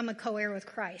 I'm a co-heir with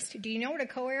Christ. Do you know what a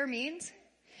co-heir means?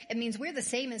 It means we're the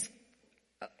same as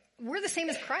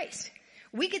Christ.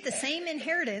 We get the same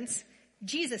inheritance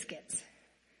Jesus gets.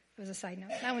 It was a side note.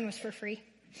 That one was for free.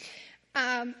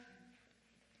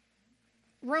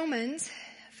 Romans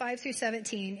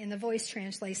 5-17 in the Voice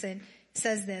translation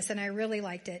says this, and I really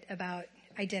liked it about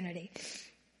identity.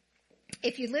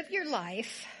 If you live your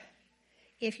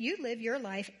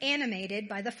life animated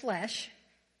by the flesh,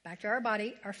 back to our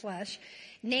body, our flesh,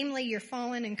 namely your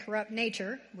fallen and corrupt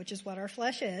nature, which is what our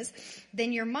flesh is,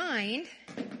 then your mind,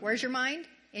 where's your mind?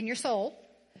 In your soul,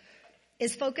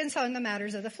 is focused on the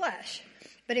matters of the flesh.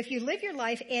 But if you live your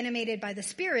life animated by the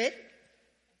Spirit,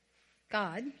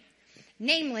 God,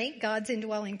 namely God's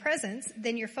indwelling presence,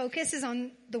 then your focus is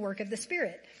on the work of the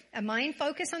Spirit. A mind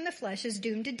focused on the flesh is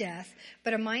doomed to death,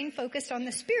 but a mind focused on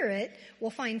the Spirit will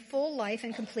find full life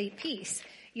and complete peace.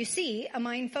 You see, a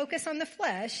mind focused on the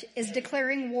flesh is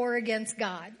declaring war against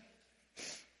God.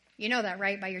 You know that,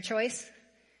 right, by your choice?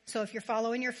 So if you're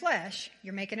following your flesh,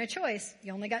 you're making a choice.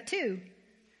 You only got two.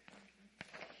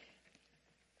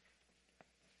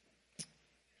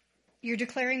 You're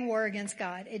declaring war against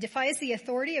God. It defies the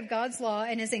authority of God's law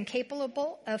and is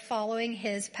incapable of following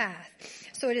his path.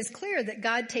 So it is clear that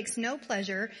God takes no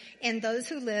pleasure in those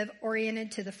who live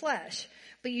oriented to the flesh.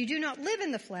 But you do not live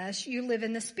in the flesh, you live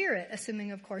in the Spirit,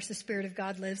 assuming, of course, the Spirit of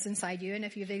God lives inside you. And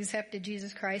if you've accepted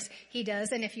Jesus Christ, he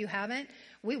does. And if you haven't,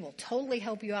 we will totally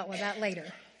help you out with that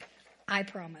later. I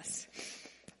promise.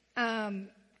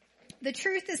 The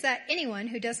truth is that anyone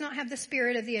who does not have the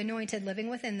Spirit of the anointed living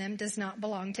within them does not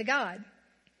belong to God.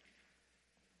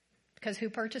 Because who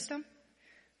purchased them?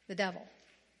 The devil.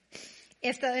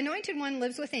 If the anointed one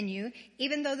lives within you,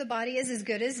 even though the body is as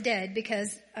good as dead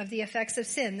because of the effects of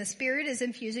sin, the Spirit is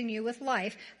infusing you with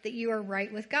life that you are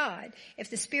right with God.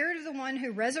 If the Spirit of the one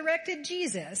who resurrected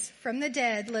Jesus from the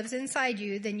dead lives inside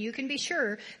you, then you can be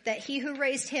sure that he who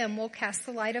raised him will cast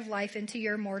the light of life into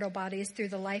your mortal bodies through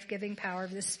the life-giving power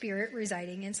of the Spirit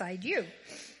residing inside you.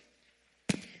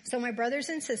 So my brothers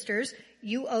and sisters,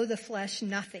 you owe the flesh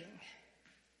nothing.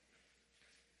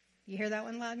 You hear that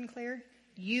one loud and clear?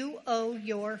 You owe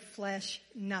your flesh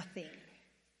nothing.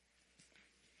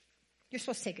 You're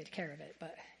supposed to take good care of it,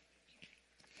 but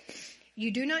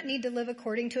you do not need to live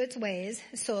according to its ways,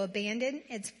 so abandon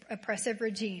its oppressive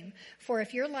regime. For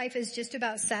if your life is just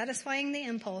about satisfying the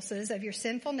impulses of your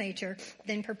sinful nature,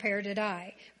 then prepare to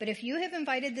die. But if you have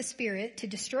invited the Spirit to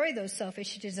destroy those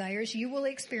selfish desires, you will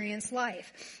experience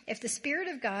life. If the Spirit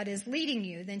of God is leading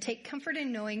you, then take comfort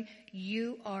in knowing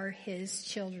you are his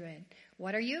children.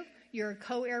 What are you? You're a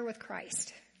co-heir with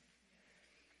Christ.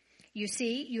 You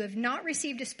see, you have not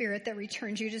received a spirit that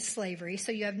returns you to slavery,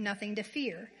 so you have nothing to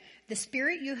fear. The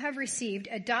Spirit you have received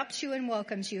adopts you and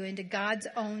welcomes you into God's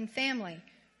own family.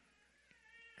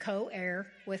 Co-heir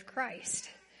with Christ.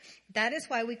 That is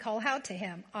why we call out to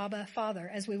him, Abba,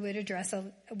 Father, as we would address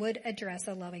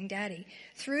a loving daddy.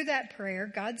 Through that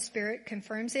prayer, God's Spirit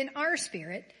confirms in our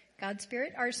spirit, God's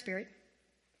Spirit, our spirit,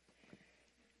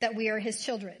 that we are his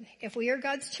children. If we are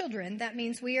God's children, that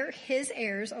means we are his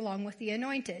heirs along with the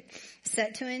anointed,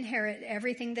 set to inherit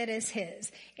everything that is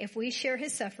his. If we share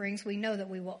his sufferings, we know that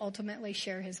we will ultimately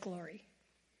share his glory.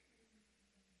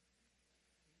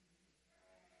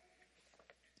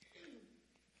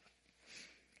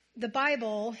 The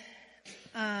Bible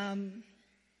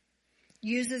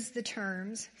uses the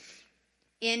terms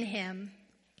in him,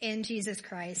 in Jesus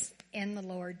Christ, in the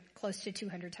Lord, close to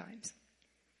 200 times.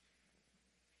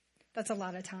 That's a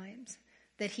lot of times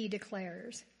that he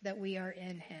declares that we are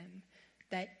in him,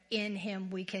 that in him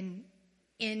we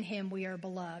are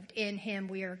beloved, in him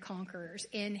we are conquerors,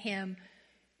 in him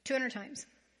 200 times.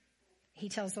 He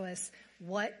tells us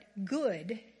what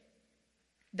good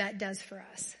that does for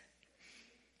us.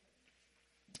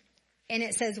 And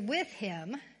it says, with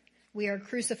him, we are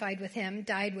crucified with him,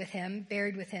 died with him,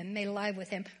 buried with him, made alive with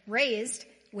him, raised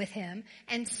with him,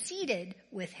 and seated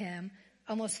with him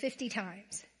almost 50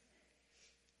 times.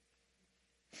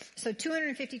 So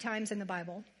 250 times in the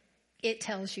Bible, it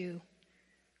tells you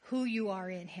who you are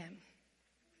in him.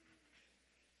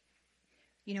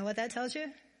 You know what that tells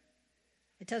you?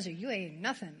 It tells you ain't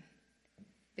nothing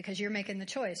because you're making the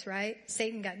choice, right?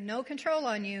 Satan got no control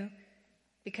on you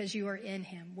because you are in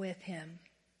him, with him.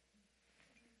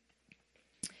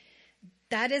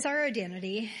 That is our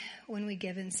identity when we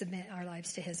give and submit our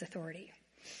lives to his authority.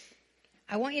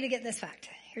 I want you to get this fact.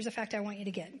 Here's a fact I want you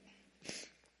to get.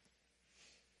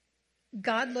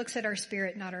 God looks at our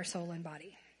spirit, not our soul and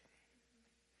body.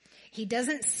 He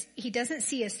doesn't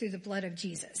see us through the blood of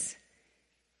Jesus,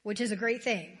 which is a great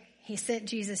thing. He sent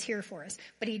Jesus here for us.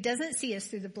 But he doesn't see us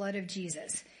through the blood of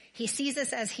Jesus. He sees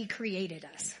us as he created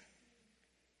us.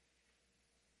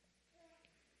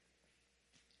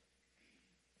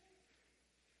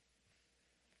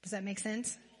 Does that make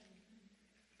sense?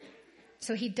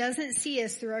 So he doesn't see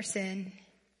us through our sin.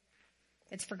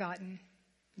 It's forgotten.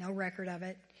 No record of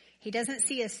it. He doesn't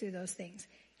see us through those things.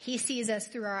 He sees us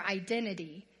through our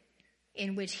identity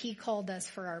in which he called us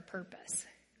for our purpose.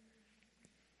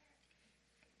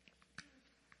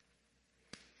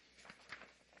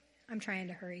 I'm trying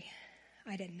to hurry.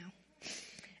 I didn't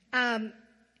know.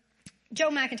 Joe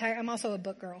McIntyre, I'm also a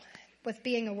book girl. With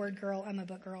being a word girl, I'm a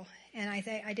book girl. And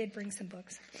I did bring some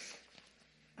books.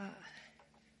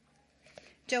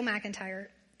 Joe McIntyre,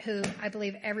 who I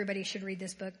believe everybody should read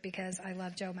this book because I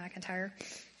love Joe McIntyre,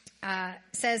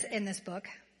 says in this book,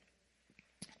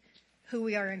 Who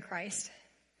We Are in Christ.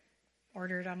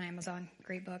 Ordered on Amazon.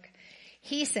 Great book.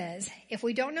 He says, if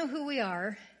we don't know who we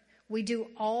are, we do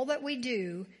all that we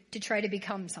do to try to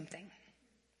become something.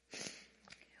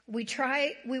 We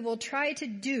will try to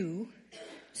do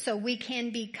so we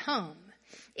can become.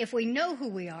 If we know who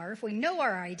we are, if we know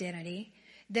our identity,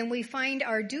 then we find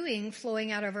our doing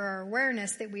flowing out of our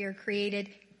awareness that we are created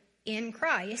in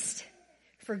Christ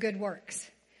for good works.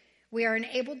 We are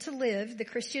enabled to live the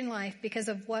Christian life because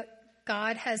of what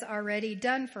God has already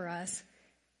done for us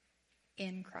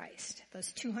in Christ.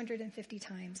 Those 250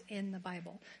 times in the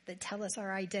Bible that tell us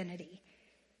our identity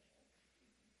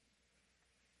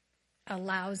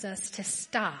allows us to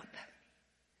stop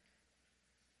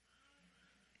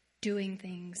doing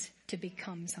things to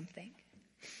become something.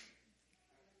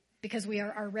 Because we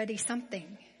are already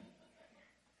something.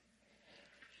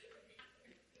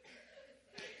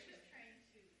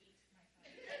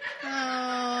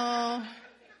 Oh,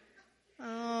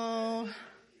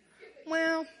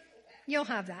 well, you'll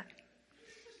have that.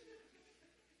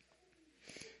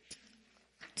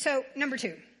 So, number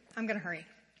 2, I'm going to hurry.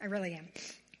 I really am.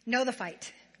 Know the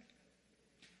fight.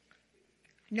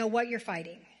 Know what you're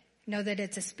fighting. Know that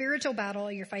it's a spiritual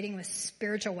battle. You're fighting with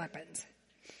spiritual weapons.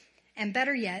 And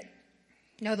better yet,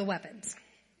 know the weapons.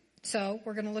 So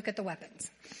we're going to look at the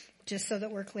weapons, just so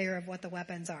that we're clear of what the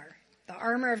weapons are. The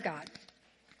armor of God.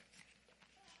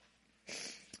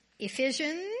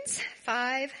 Ephesians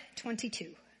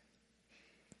 5:22,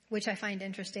 which I find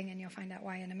interesting, and you'll find out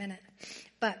why in a minute.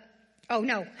 But,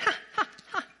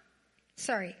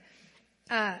 sorry.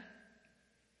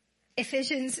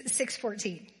 Ephesians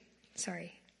 6:14.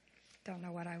 Sorry. Don't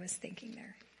know what I was thinking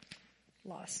there.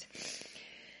 Lost.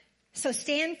 So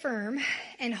stand firm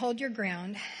and hold your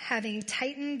ground, having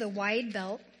tightened the wide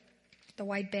belt, the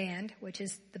wide band, which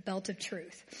is the belt of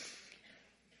truth.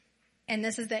 And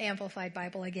this is the Amplified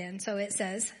Bible again. So it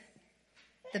says,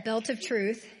 the belt of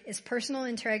truth is personal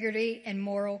integrity and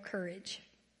moral courage.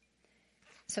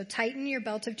 So tighten your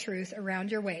belt of truth around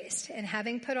your waist, and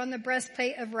having put on the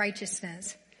breastplate of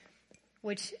righteousness,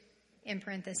 which in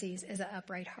parentheses is an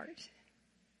upright heart.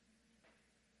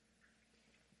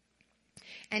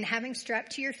 And having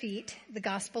strapped to your feet the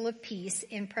gospel of peace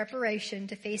in preparation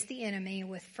to face the enemy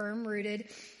with firm-rooted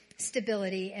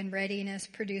stability and readiness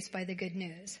produced by the good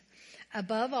news.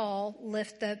 Above all,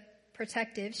 lift the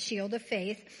protective shield of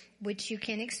faith, which you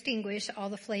can extinguish all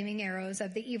the flaming arrows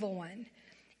of the evil one.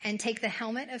 And take the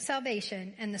helmet of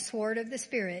salvation and the sword of the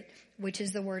Spirit, which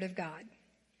is the word of God.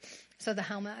 So the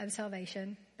helmet of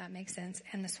salvation, that makes sense,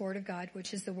 and the sword of God,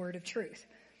 which is the word of truth.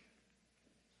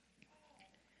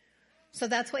 So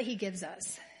that's what he gives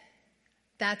us.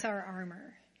 That's our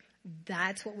armor.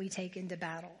 That's what we take into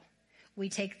battle. We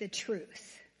take the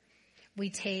truth. We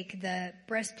take the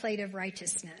breastplate of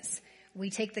righteousness.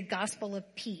 We take the gospel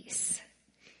of peace.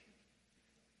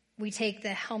 We take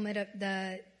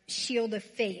the shield of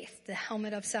faith, the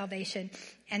helmet of salvation,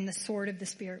 and the sword of the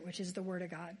Spirit, which is the word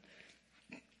of God.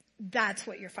 That's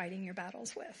what you're fighting your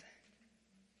battles with.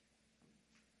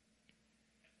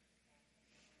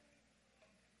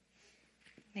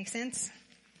 Make sense?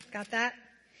 Got that?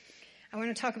 I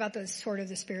want to talk about the sword of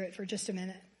the Spirit for just a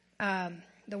minute.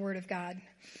 The word of God.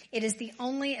 It is the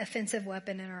only offensive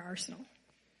weapon in our arsenal.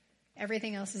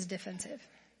 Everything else is defensive.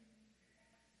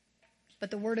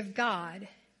 But the word of God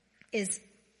is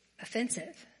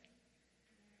offensive,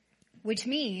 which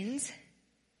means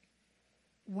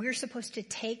we're supposed to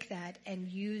take that and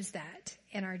use that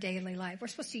in our daily life. We're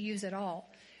supposed to use it all,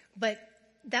 but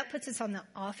that puts us on the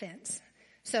offense.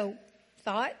 So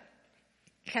thought,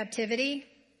 captivity,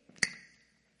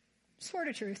 sword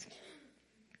of truth,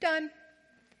 done.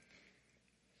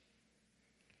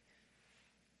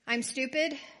 I'm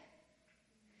stupid,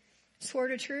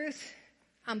 sword of truth,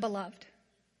 I'm beloved.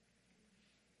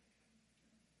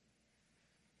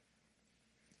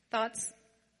 Thoughts,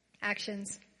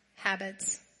 actions,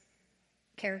 habits,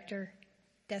 character,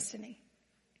 destiny.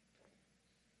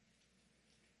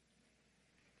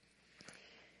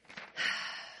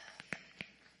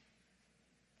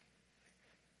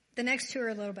 The next two are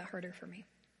a little bit harder for me.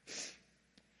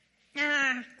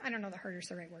 I don't know that harder is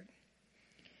the right word.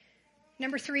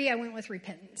 Number 3, I went with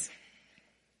repentance.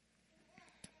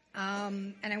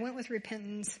 And I went with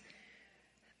repentance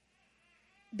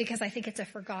because I think it's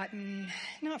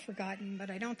not forgotten, but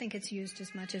I don't think it's used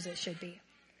as much as it should be.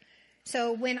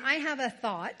 So when I have a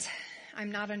thought,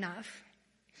 I'm not enough,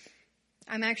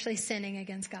 I'm actually sinning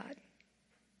against God.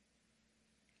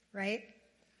 Right?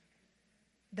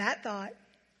 That thought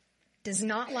does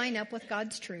not line up with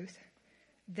God's truth.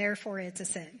 Therefore, it's a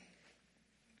sin.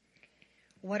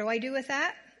 What do I do with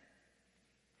that?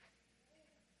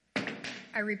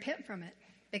 I repent from it.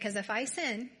 Because if I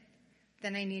sin,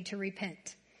 then I need to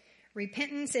repent.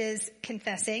 Repentance is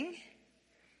confessing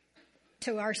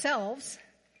to ourselves,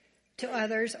 to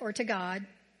others, or to God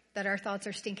that our thoughts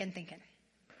are stinking thinking.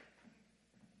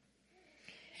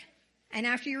 And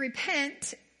after you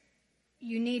repent,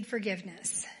 you need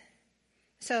forgiveness.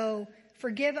 So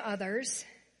forgive others.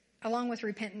 Along with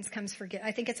repentance comes forgive.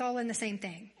 I think it's all in the same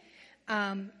thing.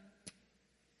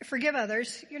 Forgive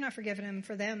others. You're not forgiving them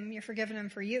for them. You're forgiving them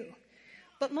for you.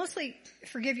 But mostly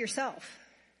forgive yourself.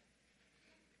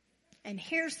 And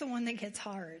here's the one that gets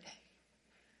hard.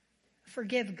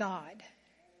 Forgive God.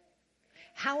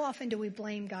 How often do we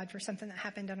blame God for something that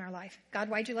happened in our life? God,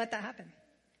 why'd you let that happen?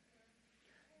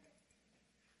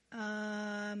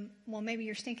 Well, maybe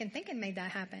your stinking thinking made that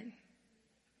happen.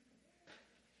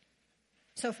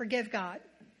 So forgive God.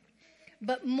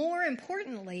 But more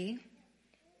importantly,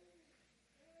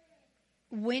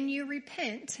 when you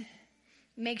repent,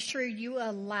 make sure you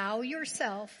allow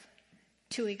yourself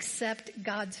to accept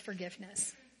God's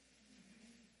forgiveness.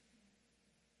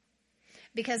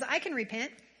 Because I can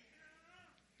repent.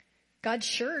 God's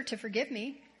sure to forgive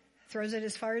me. Throws it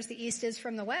as far as the east is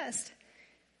from the west.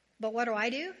 But what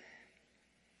do?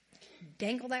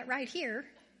 Dangle that right here.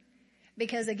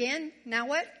 Because again, now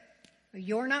what?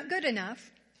 You're not good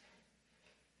enough.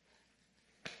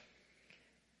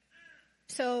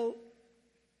 So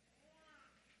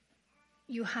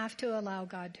you have to allow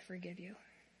God to forgive you.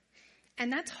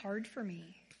 And that's hard for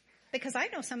me. Because I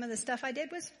know some of the stuff I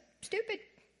did was stupid.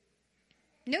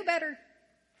 Knew better.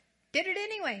 Did it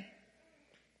anyway.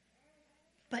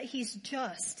 But he's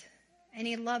just. And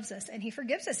he loves us. And he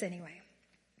forgives us anyway.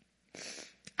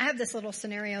 I have this little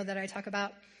scenario that I talk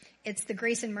about. It's the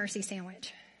grace and mercy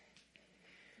sandwich.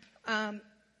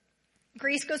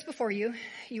 Grace goes before you.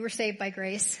 You were saved by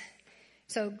grace.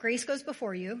 So grace goes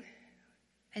before you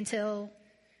until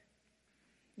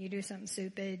you do something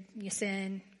stupid, you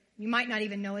sin. You might not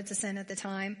even know it's a sin at the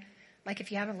time. Like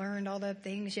if you haven't learned all the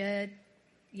things yet,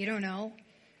 you don't know.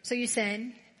 So you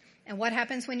sin. And what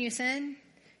happens when you sin?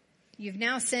 You've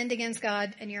now sinned against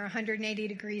God and you're 180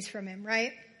 degrees from him,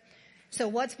 right? So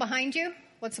what's behind you?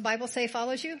 What's the Bible say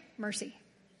follows you? Mercy.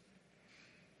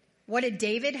 What did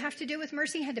David have to do with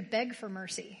mercy? He had to beg for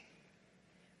mercy,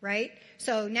 right?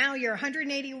 So now you're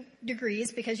 180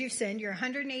 degrees because you've sinned. You're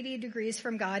 180 degrees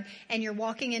from God and you're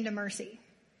walking into mercy.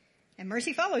 And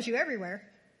mercy follows you everywhere.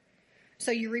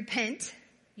 So you repent,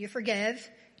 you forgive,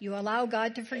 you allow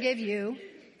God to forgive you.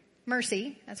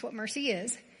 Mercy, that's what mercy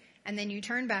is. And then you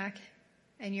turn back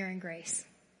and you're in grace.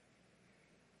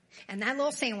 And that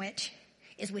little sandwich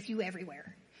is with you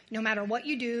everywhere. No matter what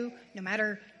you do, no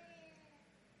matter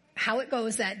how it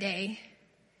goes that day,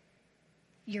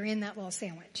 you're in that little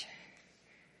sandwich.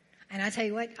 And I tell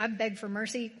you what, I've begged for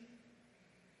mercy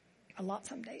a lot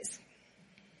some days.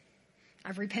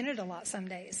 I've repented a lot some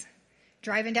days.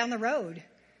 Driving down the road.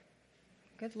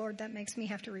 Good Lord, that makes me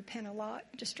have to repent a lot,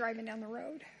 just driving down the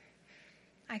road.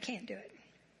 I can't do it.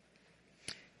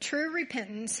 True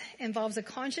repentance involves a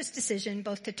conscious decision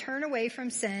both to turn away from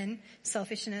sin,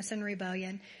 selfishness, and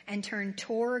rebellion, and turn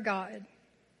toward God.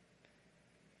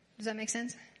 Does that make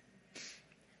sense?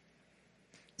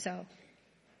 So,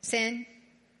 sin,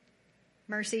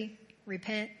 mercy,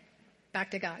 repent,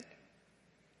 back to God.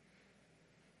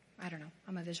 I don't know.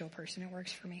 I'm a visual person. It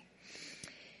works for me.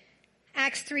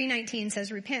 Acts 3:19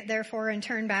 says, "Repent therefore and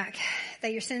turn back,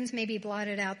 that your sins may be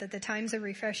blotted out, that the times of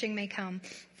refreshing may come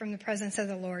from the presence of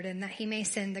the Lord, and that he may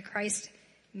send the Christ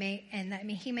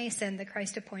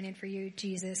appointed for you,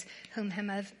 Jesus, whom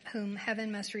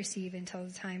heaven must receive until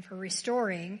the time for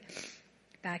restoring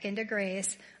back into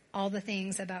grace all the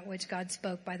things about which God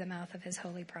spoke by the mouth of his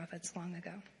holy prophets long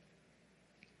ago."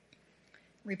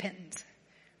 Repentance.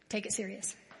 Take it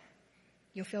serious.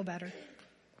 You'll feel better.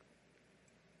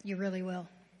 You really will.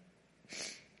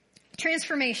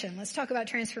 Transformation. Let's talk about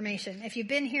transformation. If you've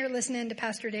been here listening to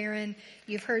Pastor Darren,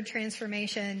 you've heard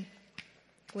transformation,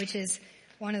 which is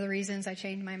one of the reasons I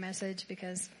changed my message,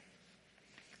 because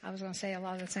I was going to say a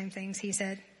lot of the same things he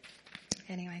said.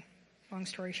 Anyway, long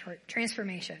story short,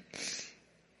 transformation.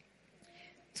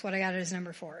 That's what I got as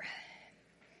number 4.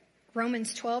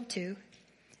 Romans 12:2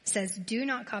 says, "Do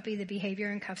not copy the behavior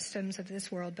and customs of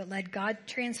this world, but let God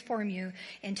transform you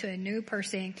into a new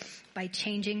person by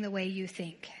changing the way you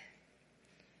think.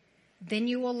 Then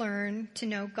you will learn to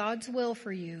know God's will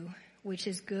for you, which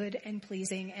is good and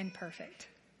pleasing and perfect."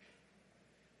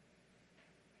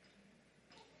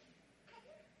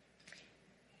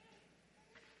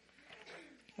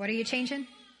 What are you changing?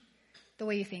 The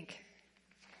way you think.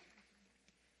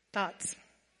 Thoughts.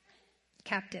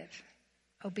 Captive.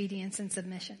 Obedience and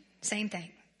submission. Same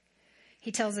thing.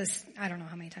 He tells us, I don't know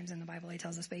how many times in the Bible he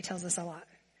tells us, but he tells us a lot.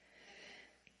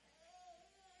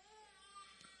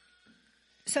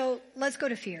 So let's go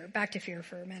to fear, back to fear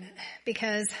for a minute,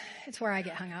 because it's where I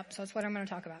get hung up. So it's what I'm going to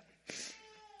talk about.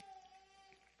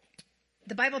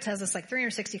 The Bible tells us like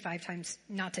 365 times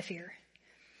not to fear.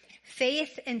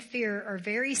 Faith and fear are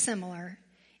very similar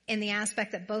in the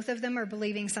aspect that both of them are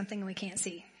believing something we can't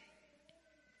see.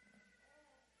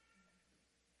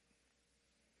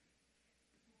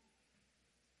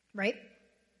 Right?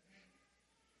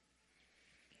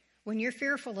 When you're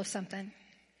fearful of something,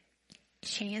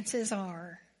 chances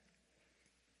are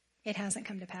it hasn't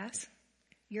come to pass.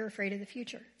 You're afraid of the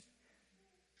future.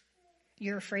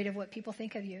 You're afraid of what people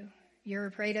think of you. You're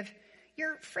afraid of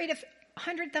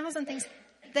 100,000 things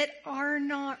that are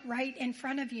not right in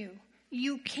front of you.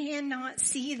 You cannot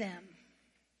see them.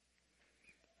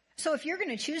 So if you're going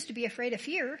to choose to be afraid of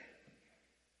fear,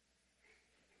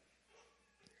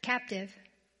 captive,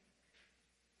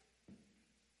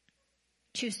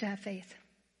 choose to have faith.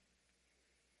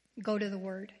 Go to the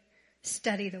Word.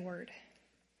 Study the Word.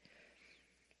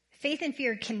 Faith and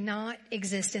fear cannot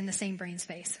exist in the same brain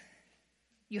space.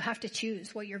 You have to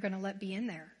choose what you're going to let be in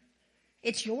there.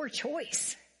 It's your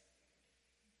choice.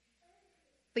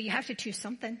 But you have to choose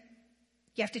something.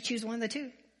 You have to choose one of the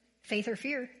two. Faith or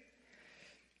fear.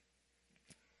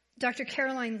 Dr.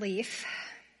 Caroline Leaf.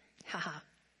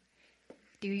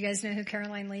 Do you guys know who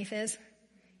Caroline Leaf is?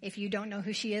 If you don't know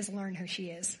who she is, learn who she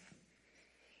is.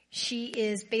 She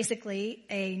is basically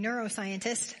a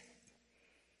neuroscientist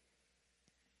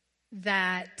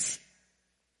that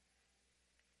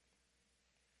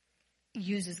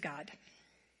uses God.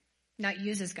 Not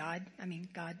uses God. I mean,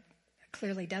 God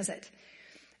clearly does it.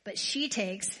 But she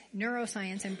takes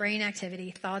neuroscience and brain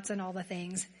activity, thoughts and all the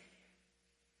things,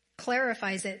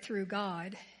 clarifies it through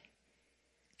God,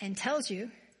 and tells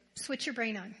you, switch your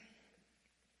brain on.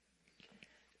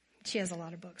 She has a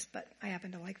lot of books, but I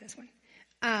happen to like this one.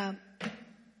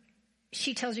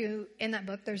 She tells you in that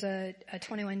book there's a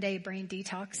 21-day brain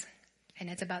detox, and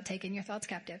it's about taking your thoughts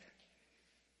captive.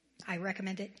 I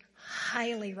recommend it,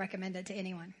 highly recommend it to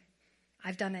anyone.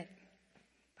 I've done it.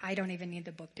 I don't even need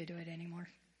the book to do it anymore.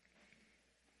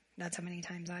 That's how many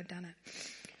times I've done it.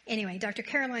 Anyway, Dr.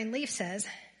 Caroline Leaf says,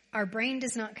 our brain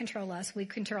does not control us. We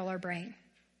control our brain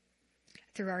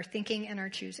through our thinking and our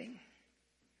choosing.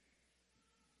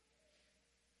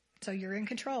 So you're in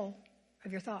control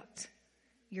of your thoughts.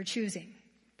 You're choosing.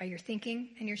 By your thinking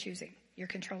and your choosing, you're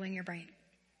controlling your brain.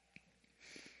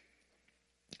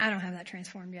 I don't have that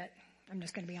transformed yet. I'm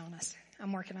just going to be honest.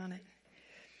 I'm working on it.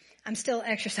 I'm still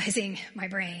exercising my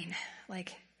brain.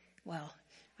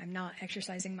 I'm not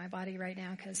exercising my body right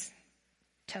now because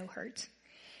toe hurts.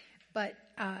 But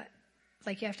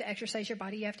like you have to exercise your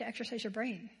body, you have to exercise your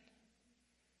brain.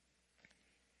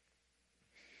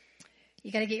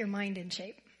 You got to get your mind in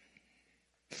shape.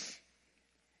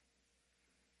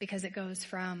 Because it goes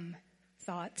from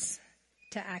thoughts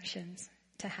to actions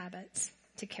to habits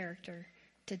to character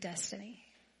to destiny.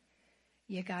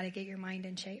 You got to get your mind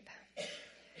in shape.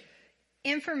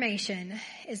 Information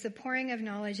is the pouring of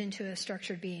knowledge into a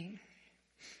structured being.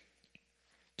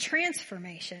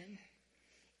 Transformation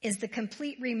is the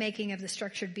complete remaking of the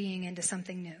structured being into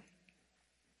something new.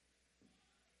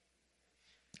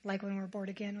 Like when we're born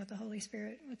again with the Holy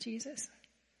Spirit, with Jesus.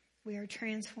 We are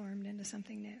transformed into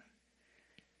something new.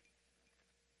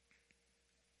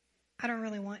 I don't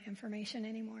really want information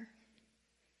anymore.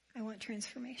 I want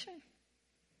transformation.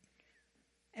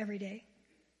 Every day.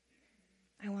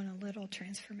 I want a little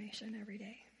transformation every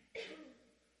day.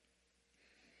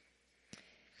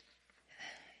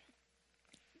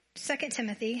 2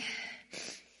 Timothy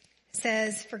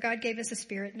says, "For God gave us a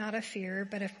spirit not of fear,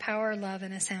 but of power, love,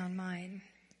 and a sound mind."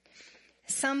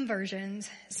 Some versions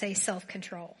say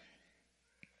self-control.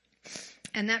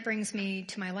 And that brings me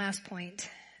to my last point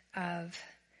of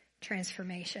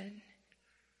transformation.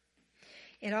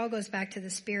 It all goes back to the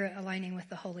Spirit aligning with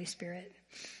the Holy Spirit.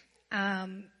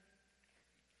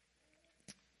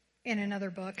 In another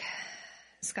book,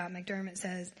 Scott McDermott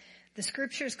says, the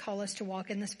Scriptures call us to walk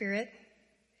in the Spirit.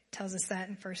 Tells us that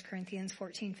in 1 Corinthians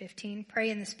 14:15. Pray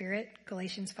in the Spirit,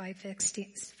 Galatians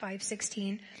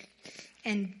 5:16.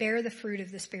 And bear the fruit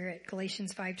of the Spirit,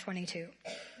 Galatians 5:22.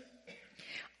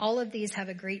 All of these have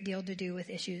a great deal to do with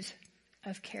issues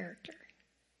of character.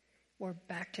 We're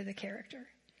back to the character.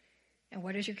 And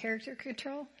what does your character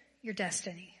control? Your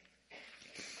destiny.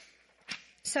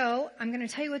 So, I'm going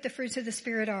to tell you what the fruits of the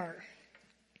Spirit are.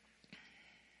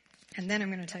 And then I'm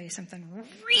going to tell you something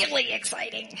really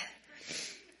exciting.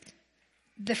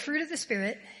 The fruit of the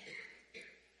Spirit,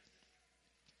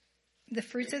 the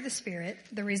fruits of the Spirit,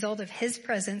 the result of His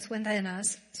presence within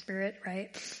us, Spirit,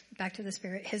 right? Back to the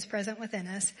Spirit, His presence within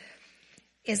us,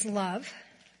 is love,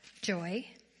 joy,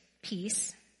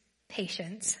 peace,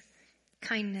 patience,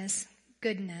 kindness,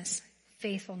 goodness,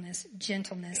 faithfulness,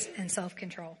 gentleness, and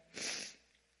self-control.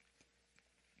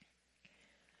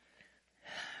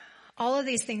 All of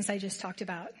these things I just talked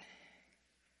about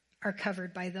are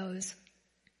covered by those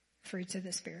fruits of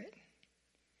the Spirit.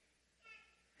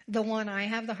 The one I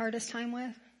have the hardest time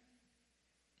with,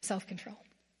 self-control.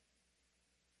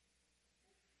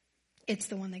 It's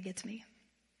the one that gets me.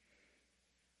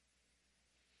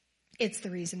 It's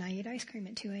the reason I eat ice cream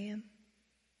at 2 a.m.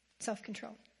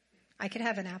 Self-control. I could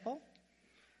have an apple.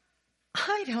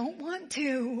 I don't want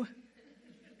to.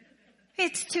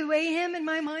 It's 2 a.m. and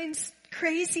my mind's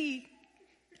crazy.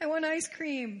 I want ice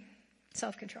cream.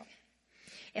 Self-control.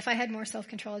 If I had more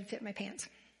self-control, I'd fit my pants.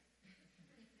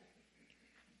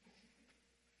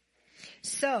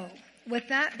 So, with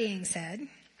that being said,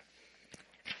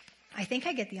 I think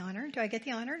I get the honor. Do I get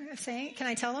the honor of saying, can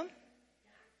I tell them?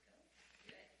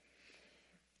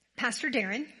 Pastor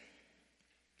Darren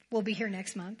will be here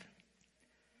next month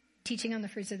teaching on the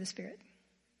fruits of the Spirit.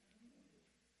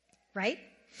 Right?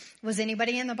 Was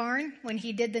anybody in the barn when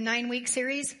he did the 9-week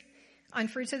series on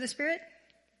fruits of the Spirit?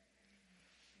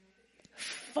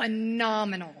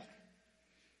 Phenomenal.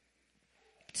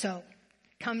 So,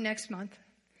 come next month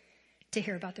to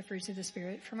hear about the fruits of the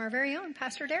Spirit from our very own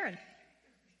Pastor Darren.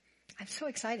 I'm so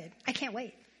excited. I can't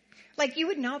wait. Like, you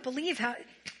would not believe how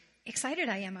excited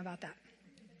I am about that.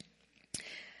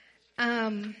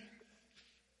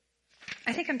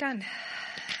 I think I'm done.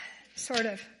 Sort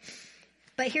of.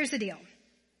 But here's the deal.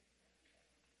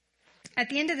 At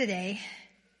the end of the day,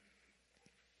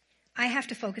 I have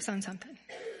to focus on something.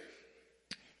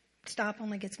 Stop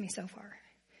only gets me so far.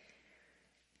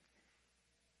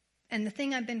 And the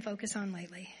thing I've been focused on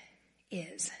lately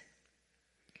is,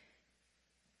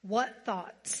 what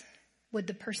thoughts would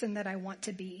the person that I want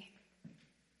to be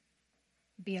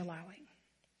allowing?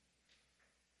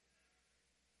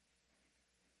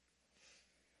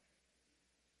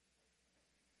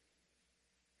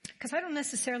 Because I don't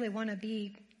necessarily want to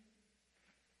be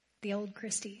the old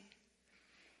Christy.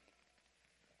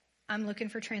 I'm looking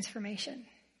for transformation.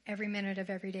 Every minute of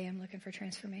every day I'm looking for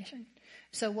transformation.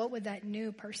 So what would that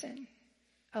new person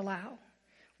allow?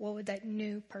 What would that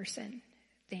new person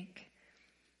think?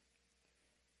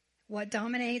 What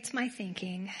dominates my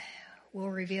thinking will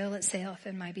reveal itself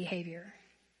in my behavior,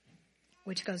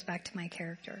 which goes back to my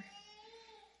character.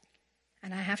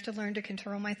 And I have to learn to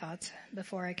control my thoughts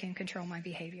before I can control my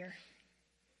behavior.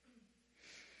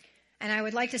 And I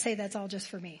would like to say that's all just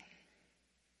for me.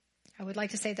 I would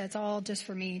like to say that's all just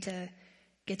for me to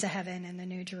get to heaven and the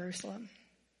New Jerusalem.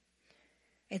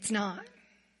 It's not.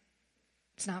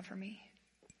 It's not for me.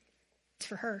 It's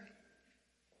for her.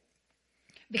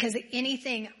 Because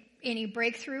any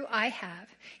breakthrough I have,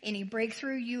 any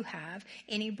breakthrough you have,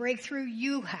 any breakthrough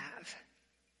you have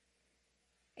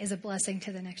is a blessing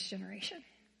to the next generation.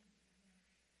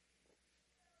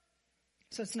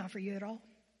 So it's not for you at all.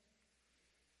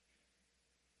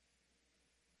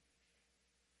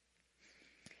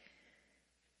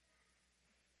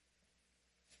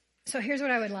 So here's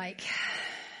what I would like.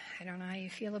 I don't know how you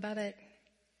feel about it.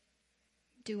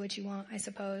 Do what you want, I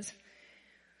suppose.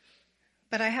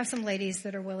 But I have some ladies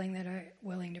that are willing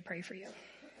to pray for you.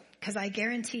 Because I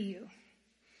guarantee you,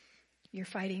 you're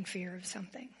fighting fear of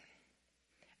something.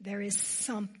 There is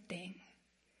something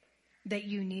that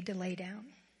you need to lay down.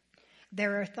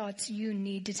 There are thoughts you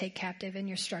need to take captive, and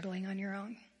you're struggling on your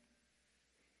own.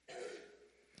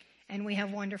 And we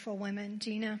have wonderful women.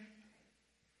 Gina,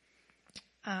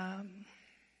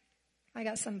 I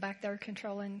got some back there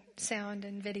controlling sound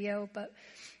and video, but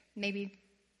maybe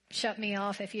shut me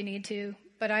off if you need to.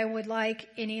 But I would like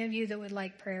any of you that would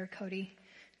like prayer, Cody,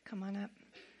 come on up.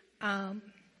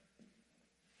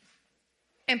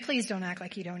 And please don't act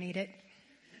like you don't need it.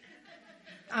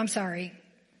 I'm sorry.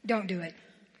 Don't do it.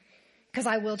 Because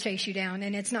I will chase you down,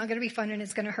 and it's not going to be fun, and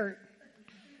it's going to hurt.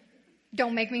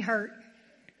 Don't make me hurt.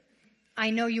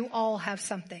 I know you all have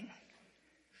something.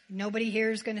 Nobody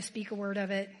here is going to speak a word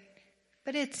of it.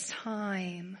 But it's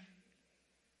time.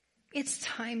 It's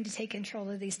time to take control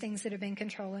of these things that have been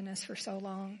controlling us for so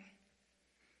long.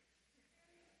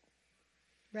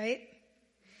 Right?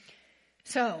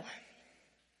 So,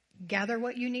 gather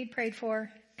what you need prayed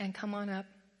for and come on up.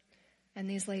 And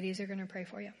these ladies are going to pray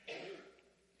for you.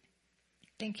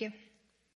 Thank you.